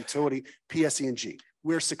private utility, PSE&G.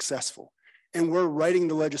 We're successful. And we're writing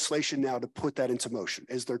the legislation now to put that into motion.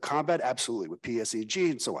 Is there combat? Absolutely, with PSE&G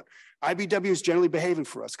and so on. IBW is generally behaving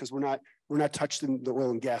for us because we're not touching the oil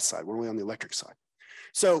and gas side. We're only on the electric side.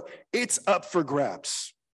 So it's up for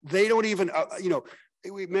grabs. They don't even,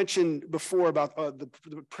 we mentioned before about the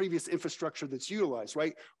previous infrastructure that's utilized,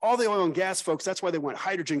 right? All the oil and gas folks, that's why they want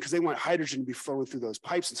hydrogen, because they want hydrogen to be flowing through those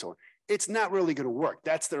pipes and so on. It's not really going to work.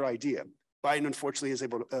 That's their idea. Biden, unfortunately, is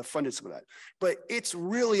able to fund some of that. But it's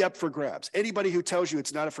really up for grabs. Anybody who tells you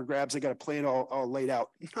it's not up for grabs, they got a plan all laid out.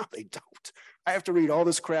 No, they don't. I have to read all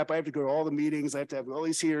this crap. I have to go to all the meetings. I have to have all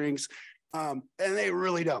these hearings. And they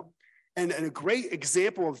really don't. And a great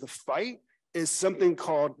example of the fight is something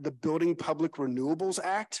called the Building Public Renewables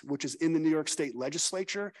Act, which is in the New York State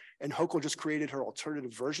legislature. And Hochul just created her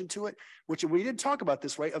alternative version to it, which we didn't talk about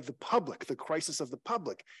this, right? Of the public, the crisis of the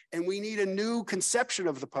public. And we need a new conception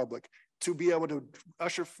of the public to be able to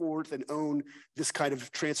usher forth and own this kind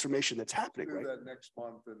of transformation that's happening, right? That next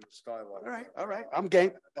month in the Skylight. All right. I'm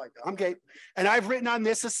game. I'm game. And I've written on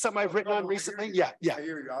this. This is something I've written on recently. Yeah. I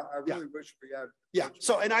hear you. I really wish we had. Yeah.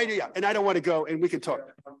 So, and I don't want to go, and we can talk.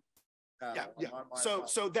 Yeah.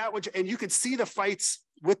 So that would, and you could see the fights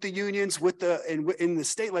with the unions, in the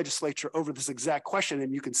state legislature over this exact question,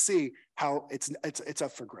 and you can see how it's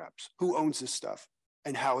up for grabs. Who owns this stuff,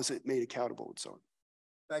 and how is it made accountable, and so on.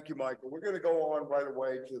 Thank you, Michael. We're going to go on right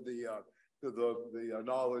away to the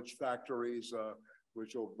knowledge factories,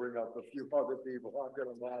 which will bring up a few other people. I'm going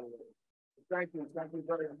to moderate. Thank you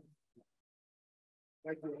very much.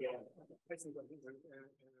 Thank you again.